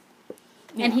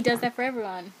 Yeah. And he does that for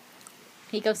everyone.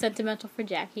 He goes sentimental for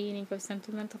Jackie, and he goes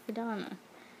sentimental for Donna.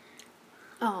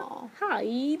 Oh.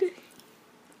 Hyde.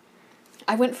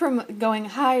 I went from going,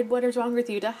 Hyde, what is wrong with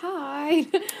you, to Hyde.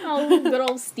 Oh, good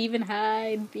old Stephen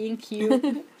Hyde being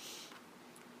cute.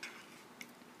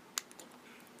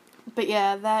 But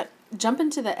yeah, that jump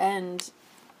into the end,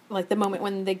 the moment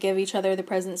when they give each other the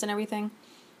presents and everything,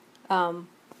 you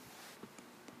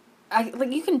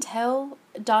can tell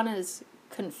Donna's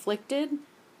conflicted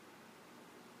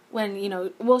when,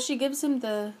 she gives him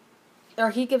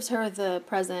he gives her the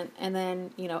present, and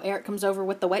then, Eric comes over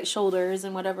with the white shoulders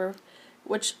and whatever,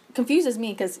 which confuses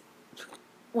me, because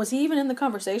was he even in the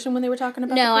conversation when they were talking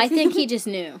about No, I think he just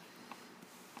knew.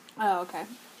 Oh, okay.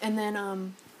 And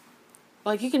then,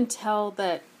 you can tell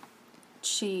that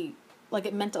she,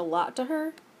 it meant a lot to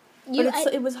her.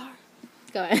 It was hard.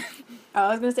 Go ahead. I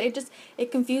was going to say,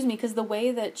 it confused me, because the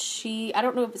way that I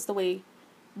don't know if it's the way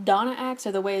Donna acts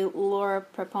or the way Laura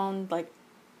Prepon,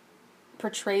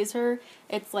 portrays her.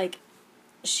 It's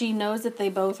she knows that they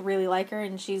both really like her,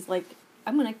 and she's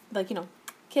I'm going to,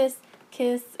 kiss,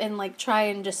 and, try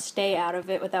and just stay out of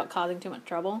it without causing too much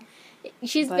trouble.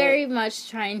 She's very much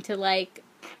trying to,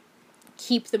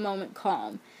 keep the moment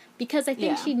calm, because I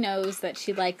think she knows that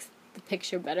she likes the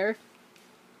picture better.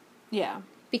 Yeah.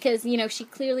 Because, she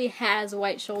clearly has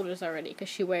white shoulders already because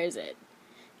she wears it.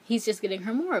 He's just getting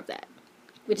her more of that,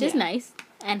 which is nice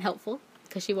and helpful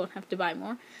because she won't have to buy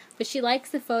more. But she likes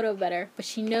the photo better, but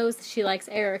she knows that she likes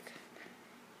Eric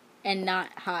and not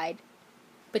Hyde.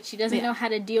 But she doesn't know how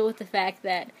to deal with the fact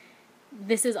that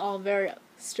this is all very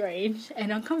strange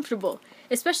and uncomfortable.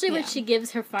 Especially when she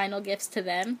gives her final gifts to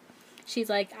them. She's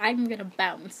like, I'm going to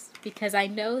bounce because I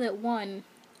know that one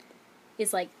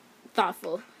is,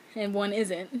 thoughtful and one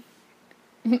isn't.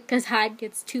 Because Hyde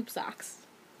gets tube socks.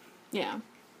 Yeah.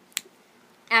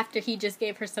 After he just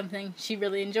gave her something she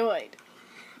really enjoyed.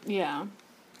 Yeah.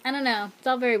 I don't know. It's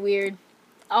all very weird.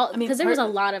 Because there was a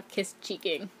lot of kiss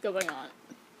cheeking going on.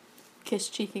 Kiss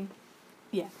cheeking.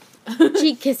 Yeah.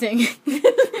 Cheek kissing.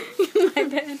 My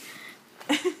bad.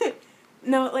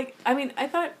 No, like, I mean, I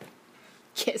thought...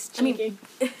 Kiss I mean, cheeking.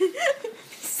 to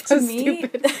So me,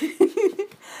 stupid.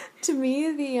 to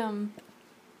me,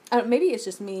 maybe it's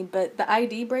just me, but the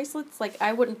ID bracelets, like,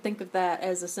 I wouldn't think of that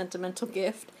as a sentimental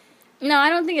gift. No, I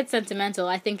don't think it's sentimental.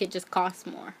 I think it just costs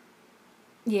more.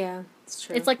 Yeah, it's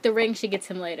true. It's like the ring she gets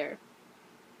him later.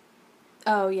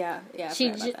 Oh, yeah, I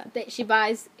He forgot about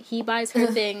that. buys her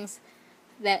things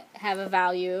that have a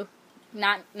value,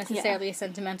 not necessarily a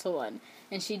sentimental one,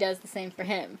 and she does the same for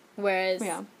him. Whereas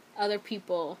other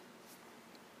people,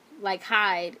 like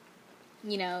Hyde,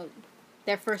 you know,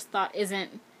 their first thought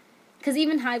isn't, because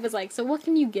even Hyde was like, so what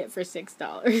can you get for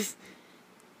 $6?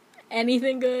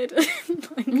 Anything good?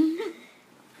 Like,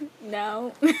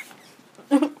 no.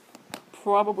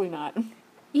 Probably not.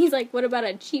 He's like, what about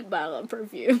a cheap bottle of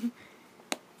perfume?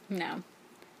 No.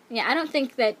 Yeah, I don't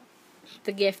think that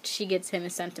the gift she gets him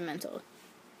is sentimental.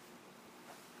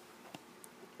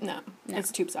 No.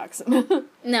 It's tube socks.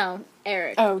 No,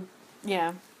 Eric. Oh,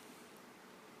 yeah.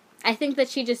 I think that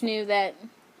she just knew that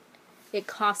it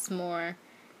costs more,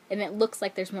 and it looks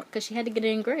like there's more, because she had to get it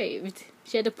engraved.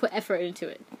 She had to put effort into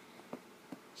it.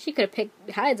 She could have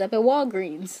picked Hyde's up at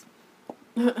Walgreens.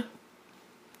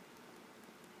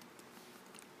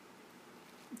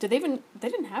 They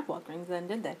didn't have Walgreens then,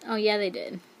 did they? Oh, yeah, they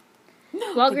did.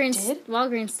 No, Walgreens, they did?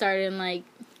 Walgreens started in, like,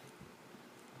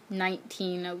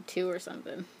 1902 or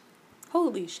something.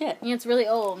 Holy shit. Yeah, it's really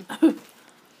old.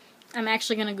 I'm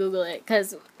actually going to Google it,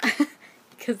 because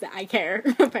I care,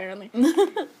 apparently.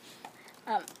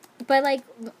 But, like,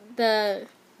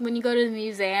 when you go to the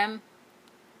museum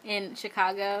in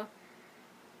Chicago,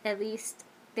 at least,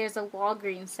 there's a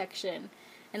Walgreens section,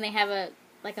 and they have a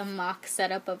mock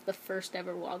setup of the first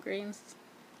ever Walgreens.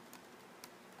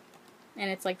 And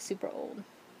it's, like, super old.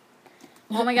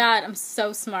 Oh my god, I'm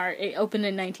so smart. It opened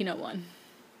in 1901.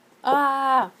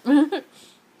 Ah!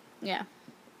 Yeah.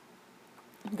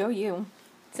 Go you.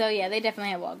 So, yeah, they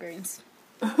definitely have Walgreens.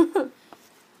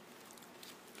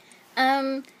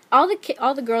 All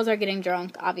the girls are getting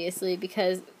drunk, obviously,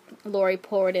 because Lori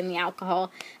poured in the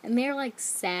alcohol, and they're, like,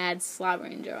 sad,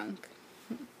 slobbering drunk.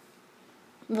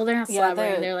 Well, they're not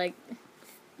slobbering,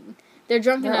 they're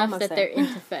drunk they're enough that there. they're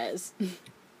into Fez.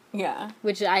 Yeah.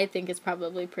 Which I think is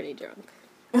probably pretty drunk.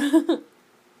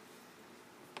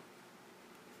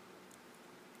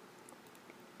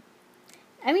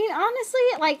 I mean, honestly,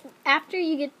 like, after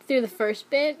you get through the first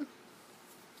bit,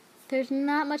 there's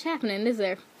not much happening, is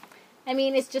there? I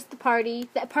mean, it's just the party.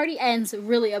 That party ends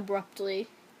really abruptly.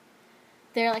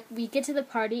 They're like, we get to the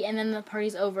party, and then the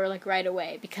party's over, like, right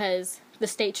away, because the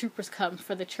state troopers come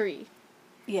for the tree.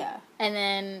 Yeah. And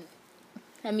then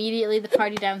immediately the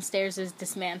party downstairs is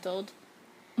dismantled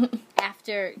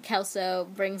after Kelso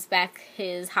brings back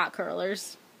his hot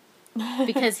curlers.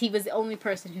 Because he was the only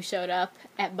person who showed up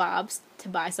at Bob's to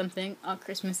buy something on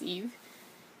Christmas Eve.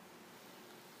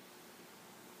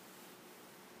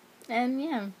 And,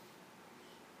 yeah.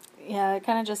 Yeah, it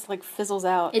kind of just, like, fizzles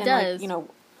out. It does. Like, you know,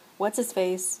 what's his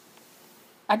face?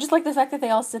 I just like the fact that they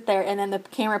all sit there, and then the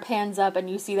camera pans up, and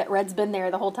you see that Red's been there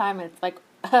the whole time, and it's like,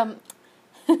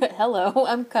 hello,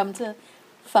 I'm come to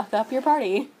fuck up your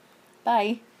party.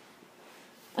 Bye.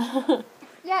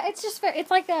 Yeah, it's just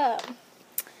it's like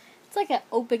an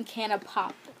open can of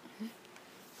pop.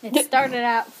 It started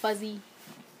out fuzzy,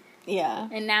 Yeah.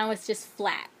 and now it's just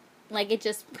flat. Like, it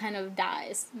just kind of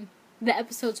dies. The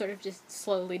episode sort of just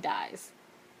slowly dies.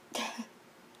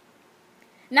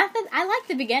 Not that I like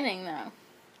the beginning, though.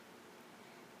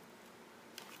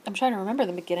 I'm trying to remember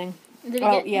the beginning.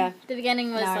 The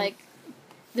beginning was No. like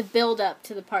the build up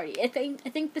to the party. I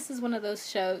think this is one of those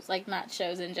shows, like, not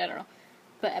shows in general,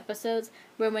 but episodes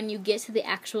where when you get to the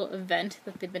actual event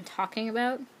that they've been talking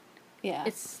about, Yeah.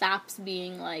 it stops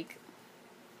being like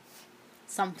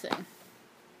something.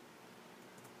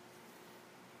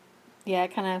 Yeah,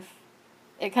 it kind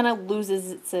of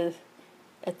loses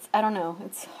it's I don't know.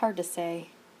 It's hard to say.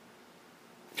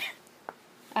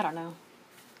 I don't know.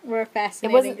 We're a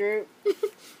fascinating wasn't- group.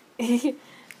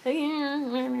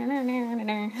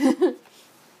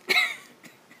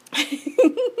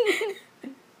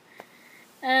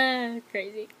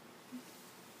 Crazy.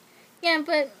 Yeah,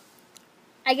 but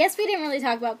I guess we didn't really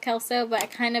talk about Kelso, but I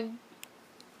kind of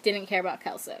didn't care about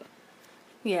Kelso.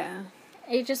 Yeah.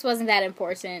 It just wasn't that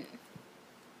important.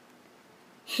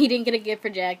 He didn't get a gift for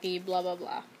Jackie, blah, blah,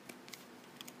 blah.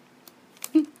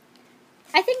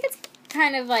 I think it's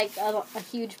kind of like a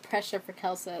huge pressure for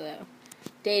Kelso, though,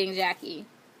 dating Jackie.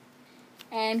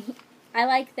 And I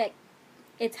like that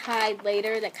it's Hyde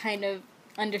later that kind of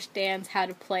understands how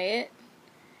to play it.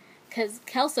 because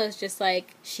Kelso's just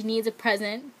like, she needs a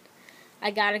present. I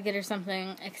gotta get her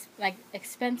something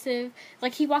expensive.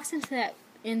 Like, he walks into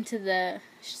the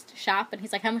shop and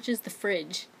he's like, how much is the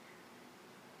fridge?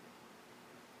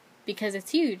 Because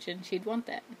it's huge and she'd want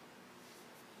that.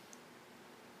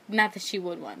 Not that she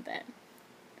would want that.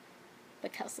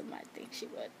 But Kelso might think she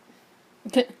would.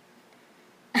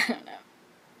 I don't know.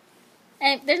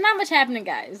 And there's not much happening,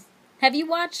 guys. Have you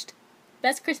watched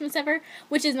Best Christmas Ever?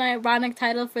 Which is my ironic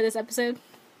title for this episode.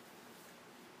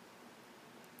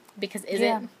 Because is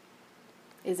it?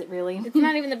 Is it really? It's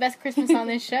not even the best Christmas on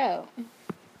this show.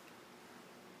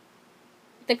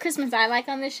 The Christmas I like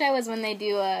on this show is when they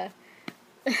do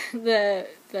the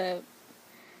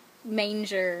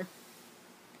manger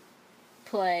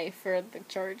play for the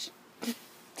church.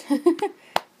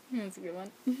 That's a good one.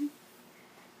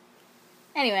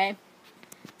 Anyway,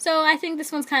 so I think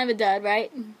this one's kind of a dud,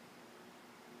 right?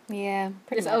 Yeah,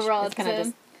 pretty This much. overall It's kind of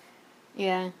episode? just,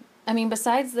 yeah. I mean,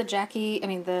 besides the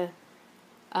the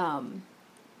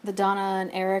Donna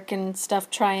and Eric and stuff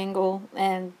triangle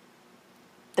and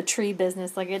the tree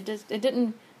business, like, it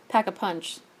didn't pack a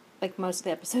punch like most of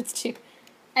the episodes do.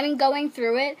 I mean, going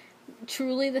through it,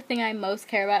 truly the thing I most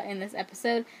care about in this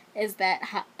episode is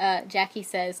that Jackie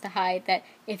says to Hyde that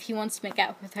if he wants to make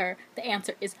out with her, the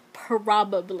answer is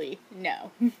probably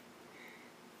no.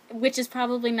 Which is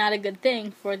probably not a good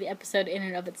thing for the episode in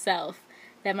and of itself.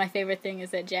 That my favorite thing is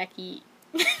that Jackie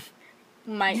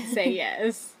might say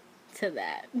yes to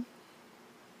that.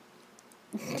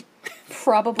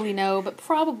 Probably no, but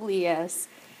probably yes.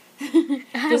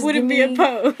 I wouldn't be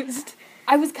opposed.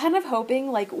 I was kind of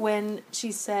hoping, like, when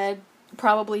she said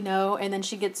probably no, and then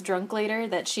she gets drunk later,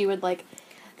 that she would, like...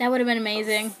 That would have been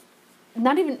amazing.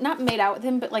 Not made out with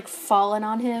him, but, like, fallen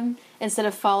on him, instead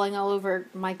of falling all over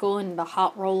Michael and the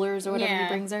hot rollers or whatever he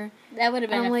brings her. That would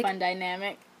have been a fun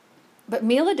dynamic. But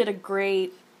Mila did a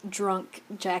great drunk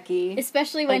Jackie.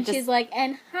 Especially when she's like,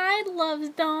 and Hyde loves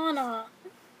Donna.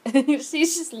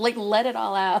 She's just, like, let it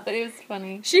all out. It was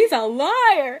funny. She's a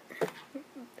liar!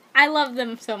 I love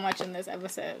them so much in this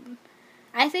episode.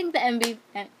 I think the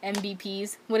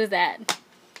MVPs, what is that?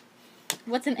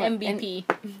 What's an MVP?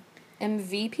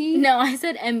 MVP? No, I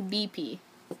said MVP.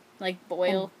 Like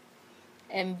Boyle.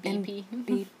 MVP.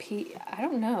 MVP. I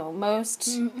don't know.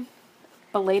 Most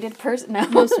belated person? No.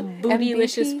 Most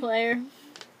bootylicious MVP? player?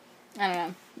 I don't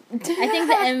know. I think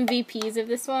the MVPs of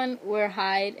this one were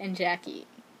Hyde and Jackie.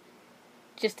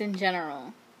 Just in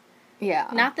general. Yeah.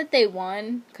 Not that they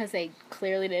won, because they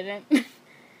clearly didn't.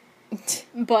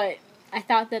 But I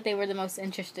thought that they were the most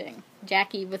interesting.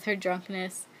 Jackie with her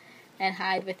drunkenness, and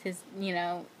Hyde with his,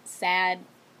 sad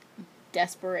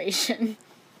desperation.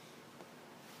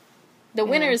 The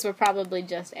winners were probably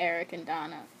just Eric and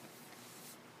Donna.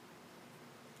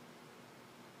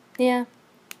 Yeah.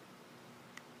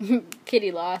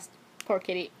 Kitty lost. Poor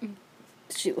Kitty.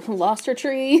 She lost her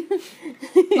tree.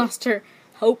 Lost her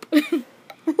hope.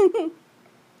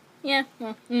 Yeah,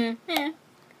 well, yeah.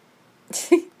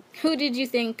 Who did you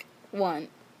think won?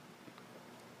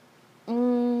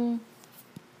 I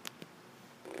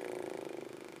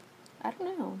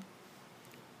don't know.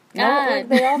 No, like,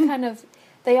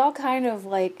 they all kind of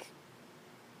like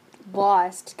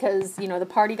lost because the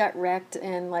party got wrecked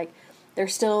and like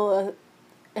there's still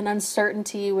an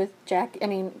uncertainty with Jack. I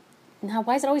mean, now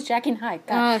why is it always Jackie and Hyde?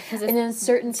 Because it's an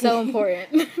uncertainty, so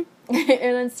important.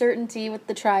 an uncertainty with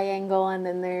the triangle, and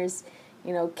then there's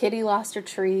Kitty lost her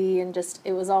tree, and just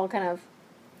it was all kind of,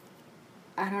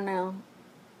 I don't know,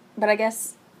 but I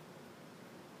guess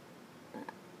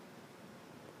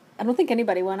I don't think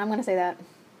anybody won. I'm gonna say that.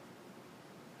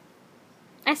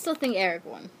 I still think Eric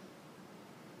won.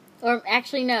 Or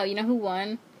actually, no. You know who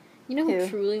won? You know who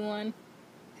truly won?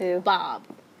 Who? Bob.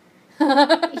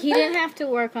 He didn't have to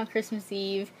work on Christmas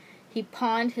Eve. He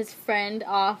pawned his friend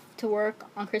off to work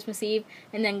on Christmas Eve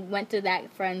and then went to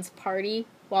that friend's party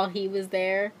while he was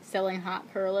there selling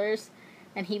hot curlers.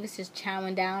 And he was just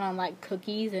chowing down on, like,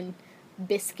 cookies and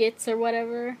biscuits or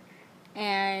whatever.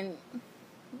 And,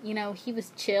 he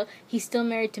was chill. He's still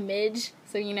married to Midge,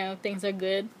 so, things are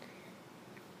good.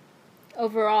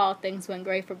 Overall, things went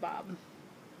great for Bob.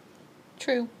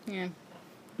 True. Yeah.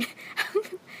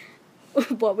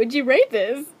 What would you rate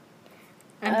this?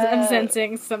 I'm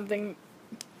sensing something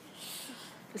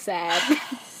sad.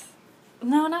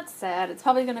 No, not sad. It's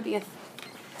probably going to be I'm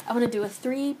going to do a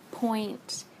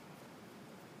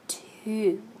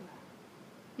 3.2.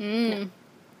 No,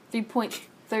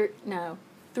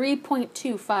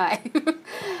 3.25.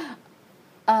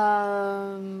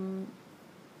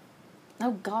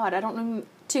 Oh God, I don't know.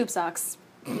 Tube socks.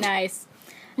 Nice.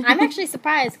 I'm actually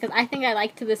surprised because I think I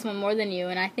liked this one more than you,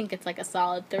 and I think it's like a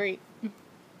solid 3.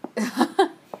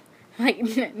 Like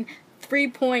 3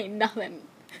 point nothing.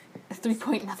 3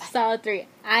 point nothing. Solid 3.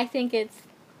 I think it's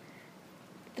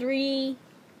 3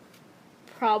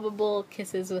 probable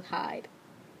kisses with Hyde.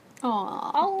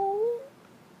 Aww. Oh.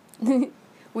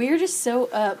 We're just so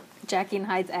up Jackie and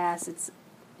Hyde's ass. It's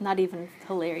not even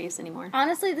hilarious anymore.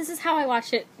 Honestly, this is how I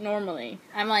watch it normally.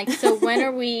 I'm like, so when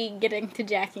are we getting to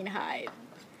Jackie and Hyde?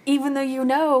 Even though you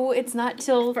know it's not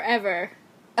till Forever.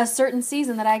 a certain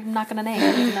season that I'm not going to name,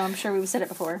 even though I'm sure we've said it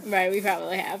before. Right, we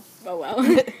probably have. Oh well.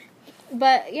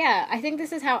 But yeah, I think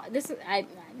this is how I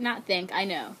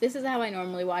know. This is how I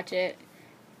normally watch it.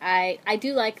 I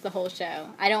do like the whole show.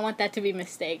 I don't want that to be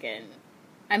mistaken.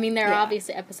 I mean, there are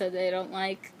obviously episodes that I don't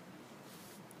like.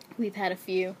 We've had a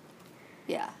few.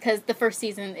 Yeah. Because the first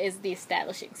season is the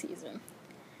establishing season.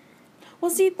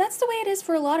 Well, see, that's the way it is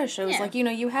for a lot of shows. Yeah. Like, you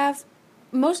know, you have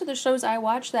most of the shows I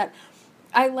watch that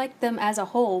I like them as a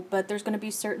whole, but there's going to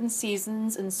be certain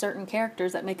seasons and certain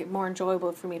characters that make it more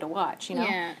enjoyable for me to watch, you know?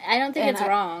 Yeah, I don't think And it's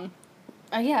wrong.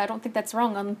 Yeah, I don't think that's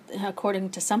wrong,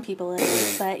 according to some people, it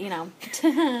is, but, you know.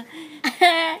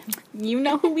 You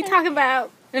know who we talk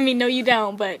about. I mean, no, you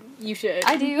don't, but you should.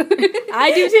 I do.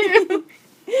 I do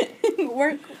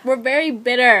too. We're very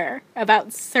bitter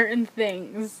about certain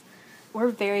things. We're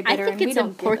very bitter, I think and it's we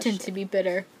don't give a important shit. to be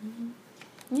bitter.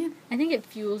 Yeah, I think it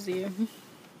fuels you.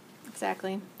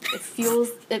 exactly. It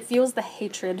fuels the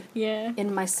hatred Yeah.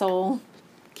 in my soul.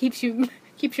 Keeps you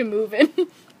moving.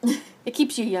 It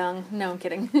keeps you young. No, I'm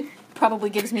kidding.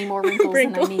 Probably gives me more wrinkles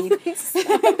than I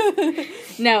need.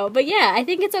 No, but yeah, I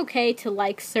think it's okay to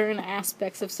like certain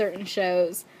aspects of certain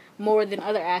shows more than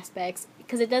other aspects,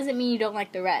 because it doesn't mean you don't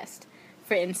like the rest.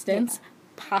 For instance,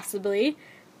 possibly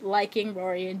liking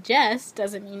Rory and Jess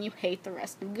doesn't mean you hate the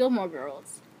rest of Gilmore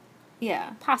Girls.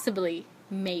 Yeah, Possibly,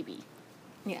 maybe.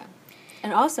 yeah.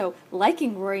 And also,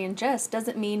 liking Rory and Jess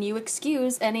doesn't mean you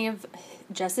excuse any of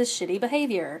Jess's shitty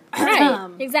behavior. Right,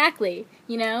 exactly,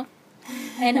 you know?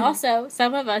 And also,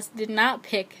 some of us did not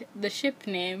pick the ship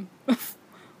name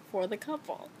for the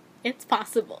couple. It's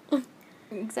possible.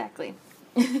 Exactly.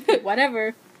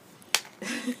 Whatever.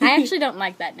 I actually don't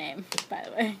like that name, by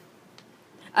the way.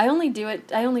 I only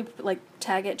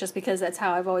tag it just because that's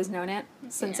how I've always known it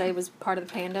since Yeah. I was part of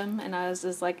the fandom, and I was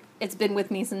just like, it's been with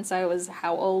me since I was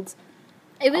how old?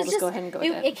 It was I'll just go ahead and go with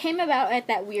it. It came about at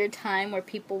that weird time where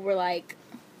people were like,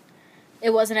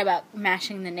 it wasn't about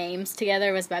mashing the names together,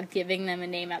 it was about giving them a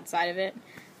name outside of it.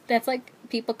 That's like,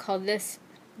 people call this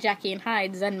Jackie and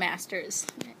Hyde Zen Masters.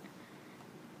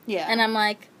 Yeah. And I'm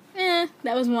like, that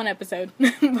was one episode.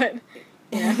 But,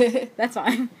 yeah, that's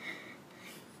fine.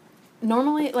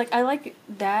 Normally, like, I like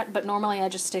that, but normally I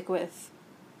just stick with,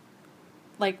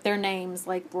 like, their names,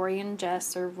 like Rory and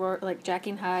Jess, or like Jackie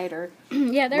and Hyde, or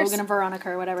Yeah, there's... Logan and Veronica,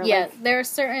 or whatever. Yeah, Like, there are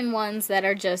certain ones that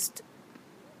are just...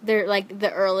 They're like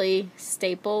the early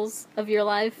staples of your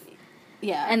life.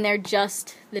 yeah. And they're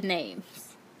just the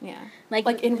names. yeah. Like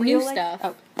in new real life? stuff.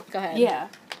 Oh, Go ahead. yeah.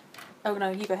 Oh, no,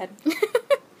 you go ahead.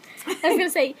 I was gonna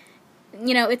say,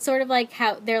 you know, it's sort of like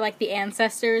how they're like the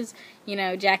ancestors. You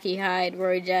know, Jackie Hyde,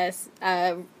 Rory Jess,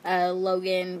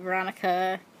 Logan,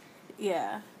 Veronica.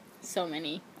 Yeah. So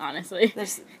many, honestly.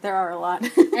 There are a lot.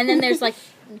 And then there's like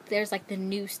the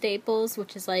new staples,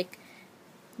 which is like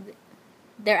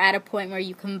they're at a point where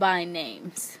you combine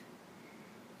names.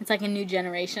 It's like a new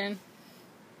generation.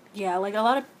 Yeah, like a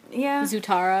lot of, yeah.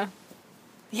 Zutara.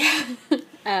 Yeah.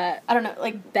 I don't know,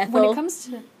 like, Bethel. when it comes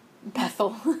to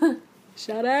Bethel.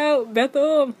 Shout out,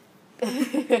 Bethel!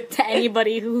 To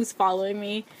anybody who's following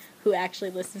me who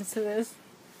actually listens to this.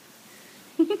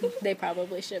 They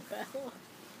probably ship Bethel.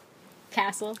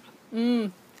 Castle.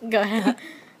 Go ahead.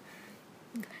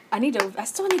 I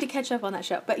still need to catch up on that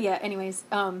show. But yeah, anyways,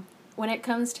 when it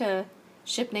comes to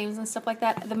ship names and stuff like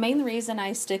that, the main reason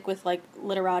I stick with, like,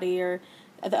 Literati or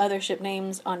the other ship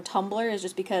names on Tumblr is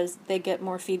just because they get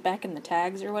more feedback in the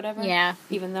tags or whatever. Yeah.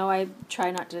 Even though I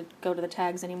try not to go to the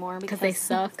tags anymore because they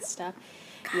suck. Stuff.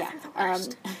 God, Yeah. they're the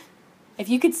worst. If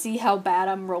you could see how bad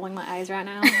I'm rolling my eyes right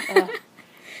now. Ugh.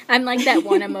 I'm like that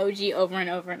one emoji over and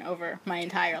over and over my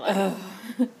entire life.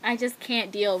 I just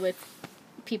can't deal with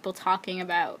people talking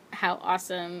about how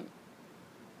awesome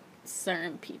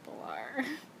certain people are.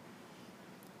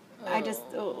 I just,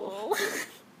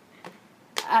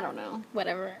 I don't know.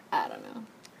 Whatever. I don't know.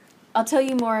 I'll tell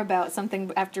you more about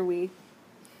something after we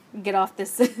get off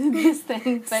this this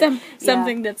thing. But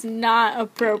Something that's not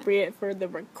appropriate for the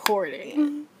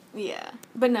recording. Yeah.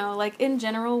 But no, like, in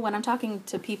general, when I'm talking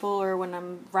to people or when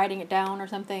I'm writing it down or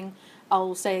something,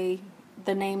 I'll say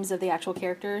the names of the actual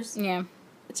characters. Yeah.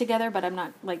 together, but I'm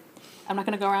not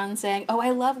gonna go around saying, oh, I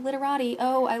love literati,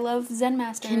 oh, I love Zen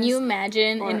masters. Can you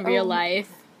imagine Or, in real oh.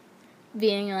 life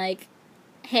being like,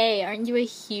 hey, aren't you a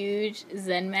huge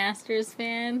Zen Masters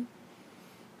fan?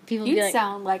 People You'd be like,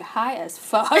 sound like high as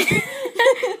fuck.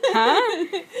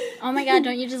 huh? Oh my god,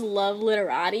 don't you just love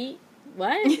literati?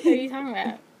 What? What are you talking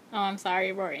about? Oh, I'm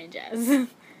sorry, Rory and Jazz.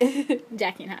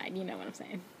 Jackie and Hyde, you know what I'm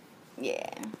saying.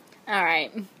 Yeah.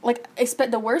 Alright. Like,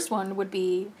 the worst one would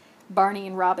be Barney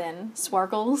and Robin,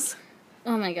 Swarkles.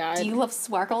 Oh my god. Do you love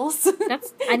Swarkles?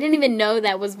 I didn't even know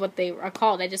that was what they are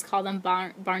called. I just called them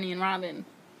Barney and Robin.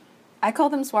 I call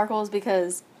them Swarkles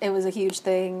because it was a huge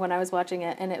thing when I was watching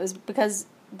it, and it was because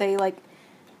they, like,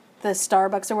 the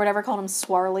Starbucks or whatever called them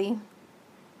Swarly.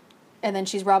 And then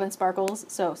she's Robin Sparkles,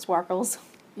 so Swarkles.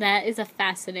 That is a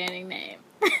fascinating name.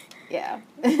 Yeah.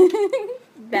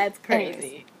 That's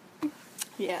crazy.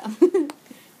 Yeah.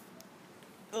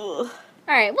 Ugh.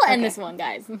 Alright, we'll end Okay. this one,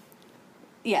 guys.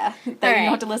 Yeah. That you Alright. don't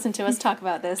have to listen to us talk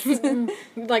about this.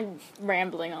 Like,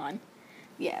 rambling on.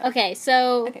 Yeah. Okay,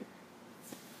 so... Okay.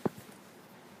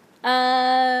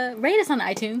 Rate us on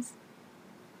iTunes.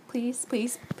 Please,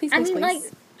 please, please, I please, mean, please.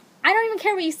 like, I don't even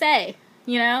care what you say,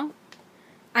 you know?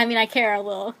 I mean, I care a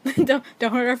little. don't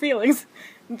hurt our feelings.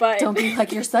 But Don't be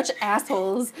like, you're such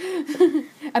assholes.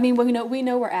 I mean, we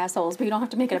know we're assholes, but you don't have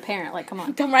to make it apparent. Like, come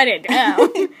on. don't write it down.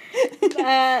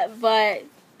 But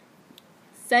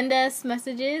send us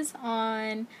messages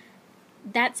on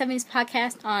That 70s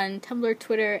Podcast on Tumblr,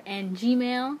 Twitter, and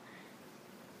Gmail.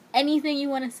 Anything you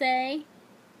want to say,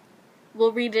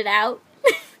 we'll read it out.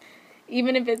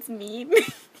 Even if it's mean.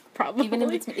 Probably. Even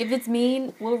if it's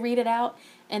mean, we'll read it out,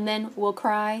 and then we'll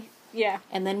cry, Yeah.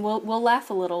 and then we'll laugh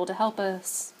a little to help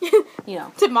us, you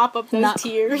know, To mop up those Not-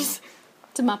 tears.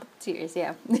 to mop up tears.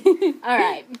 Yeah.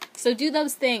 Alright. So do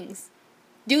those things.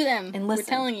 Do them. And We're listen.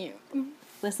 telling you.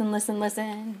 Listen, listen,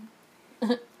 listen.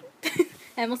 And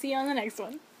we'll see you on the next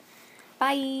one.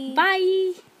 Bye.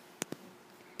 Bye.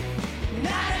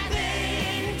 Not a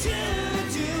thing to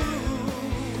do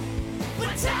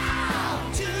but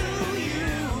talk to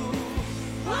you.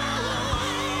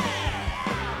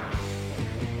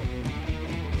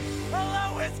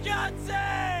 Hello,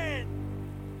 Wisconsin!